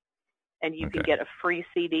 centerpoint.com. And you can get a free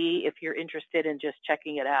CD if you're interested in just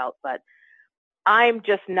checking it out. But I'm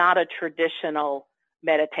just not a traditional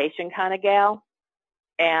meditation kind of gal.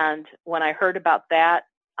 And when I heard about that,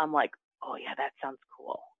 I'm like, oh, yeah, that sounds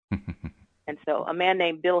cool. And so a man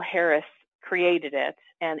named Bill Harris created it.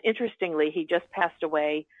 And interestingly, he just passed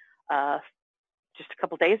away just a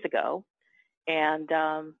couple days ago. And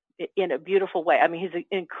in a beautiful way. I mean, he's an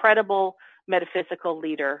incredible metaphysical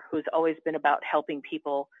leader who's always been about helping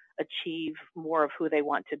people achieve more of who they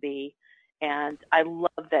want to be. And I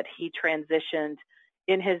love that he transitioned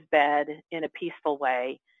in his bed in a peaceful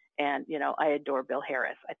way. And, I adore Bill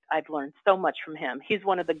Harris. I've learned so much from him. He's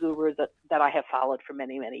one of the gurus that I have followed for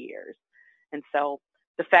many, many years. And so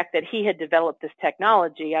the fact that he had developed this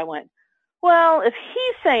technology, I went, well, if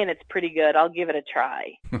he's saying it's pretty good, I'll give it a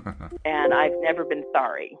try. And I've never been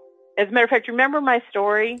sorry. As a matter of fact, remember my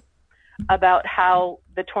story about how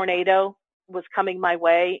the tornado was coming my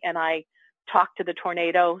way and I talked to the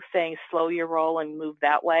tornado saying, slow your roll and move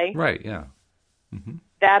that way? Right, yeah. Mm-hmm.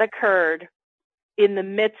 That occurred in the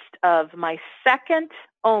midst of my second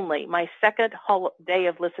day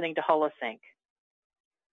of listening to Holosync.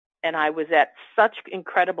 And I was at such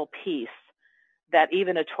incredible peace that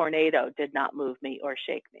even a tornado did not move me or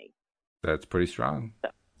shake me. That's pretty strong.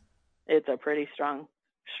 So it's a pretty strong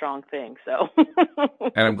thing. So,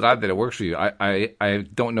 and I'm glad that it works for you. I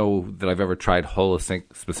don't know that I've ever tried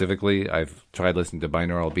Holosync specifically. I've tried listening to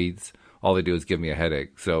binaural beats. All they do is give me a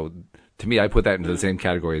headache. So to me, I put that into the same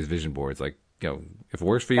category as vision boards. Like, if it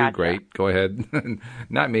works for you, gotcha. Great, go ahead.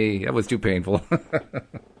 Not me. That was too painful.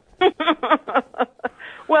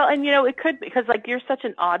 Well, and it could be because you're such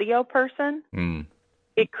an audio person.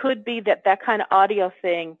 It could be that kind of audio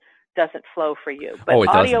thing doesn't flow for you. But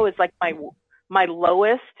audio is like my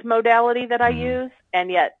lowest modality that I use,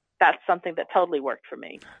 and yet that's something that totally worked for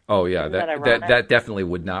me. Oh yeah, that definitely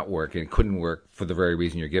would not work, and couldn't work for the very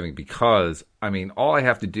reason you're giving. Because all I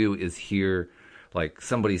have to do is hear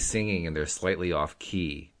somebody singing and they're slightly off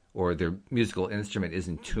key, or their musical instrument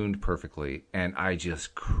isn't tuned perfectly, and I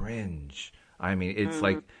just cringe.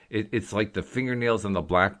 It's it's like the fingernails on the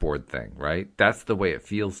blackboard thing, right? That's the way it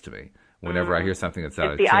feels to me whenever I hear something that's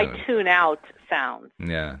out of tune. I tune out sounds.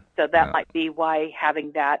 Yeah. So that might be why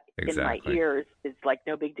having that in my ears is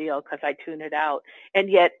no big deal, because I tune it out.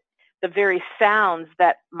 And yet the very sounds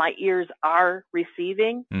that my ears are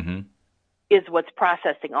receiving is what's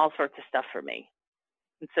processing all sorts of stuff for me.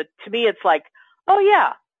 And so to me, it's oh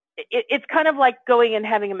yeah. It's kind of like going and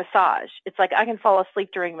having a massage. It's I can fall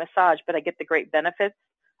asleep during a massage, but I get the great benefits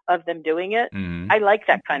of them doing it. I like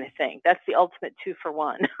that kind of thing. That's the ultimate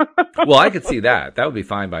 2-for-1. Well, I could see that. That would be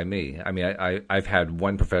fine by me. I've had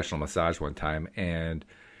one professional massage one time, and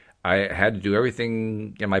I had to do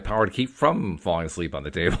everything in my power to keep from falling asleep on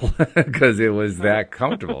the table because it was that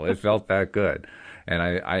comfortable. It felt that good. And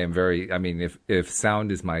I am very, if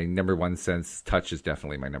sound is my number one sense, touch is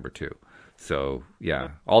definitely my number two. So,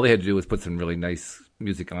 yeah, all they had to do was put some really nice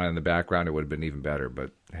music on in the background. It would have been even better, but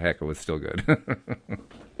heck, it was still good.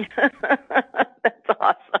 That's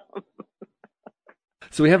awesome.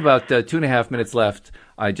 So we have about 2.5 minutes left.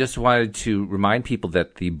 I just wanted to remind people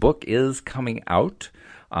that the book is coming out.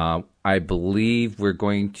 I believe we're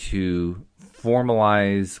going to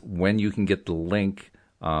formalize when you can get the link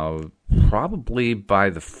probably by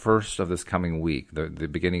the first of this coming week, the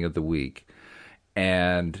beginning of the week.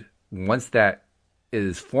 And once that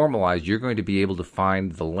is formalized, you're going to be able to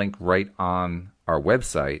find the link right on our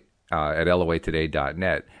website at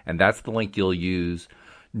loatoday.net. And that's the link you'll use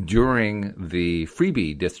during the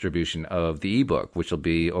freebie distribution of the ebook, which will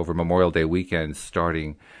be over Memorial Day weekend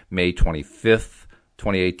starting May 25th,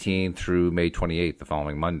 2018 through May 28th, the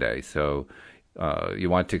following Monday. So you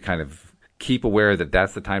want to kind of keep aware that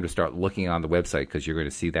that's the time to start looking on the website, because you're going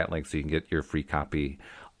to see that link so you can get your free copy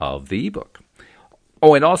of the ebook.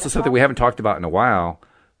 Oh, and also something we haven't talked about in a while,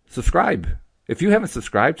 subscribe. If you haven't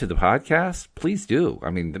subscribed to the podcast, please do.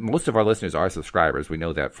 Most of our listeners are subscribers. We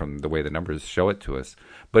know that from the way the numbers show it to us.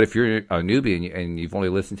 But if you're a newbie and you've only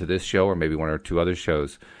listened to this show or maybe one or two other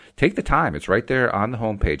shows, take the time. It's right there on the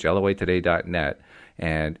homepage, loatoday.net.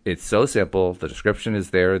 And it's so simple. The description is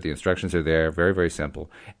there. The instructions are there. Very, very simple.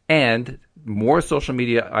 And more social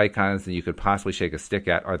media icons than you could possibly shake a stick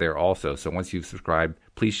at are there also. So once you've subscribed,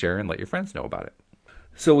 please share and let your friends know about it.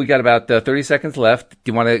 So we got about 30 seconds left.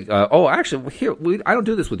 Do you want to, I don't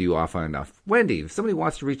do this with you often enough. Wendy, if somebody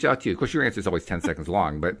wants to reach out to you, of course your answer is always 10 seconds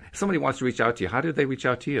long, but if somebody wants to reach out to you, how do they reach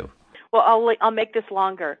out to you? Well, I'll make this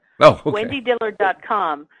longer. Oh, okay.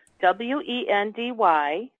 WendyDillard.com,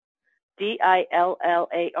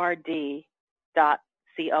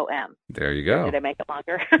 WendyDillard.com. There you go. Did I make it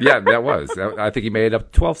longer? Yeah, that was. I think you made it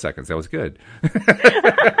up 12 seconds. That was good.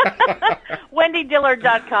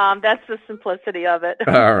 WendyDillard.com. That's the simplicity of it.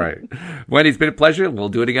 All right. Wendy, it's been a pleasure. We'll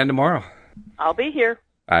do it again tomorrow. I'll be here.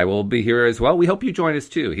 I will be here as well. We hope you join us,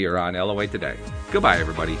 too, here on LOA Today. Goodbye,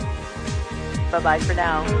 everybody. Bye-bye for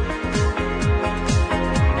now.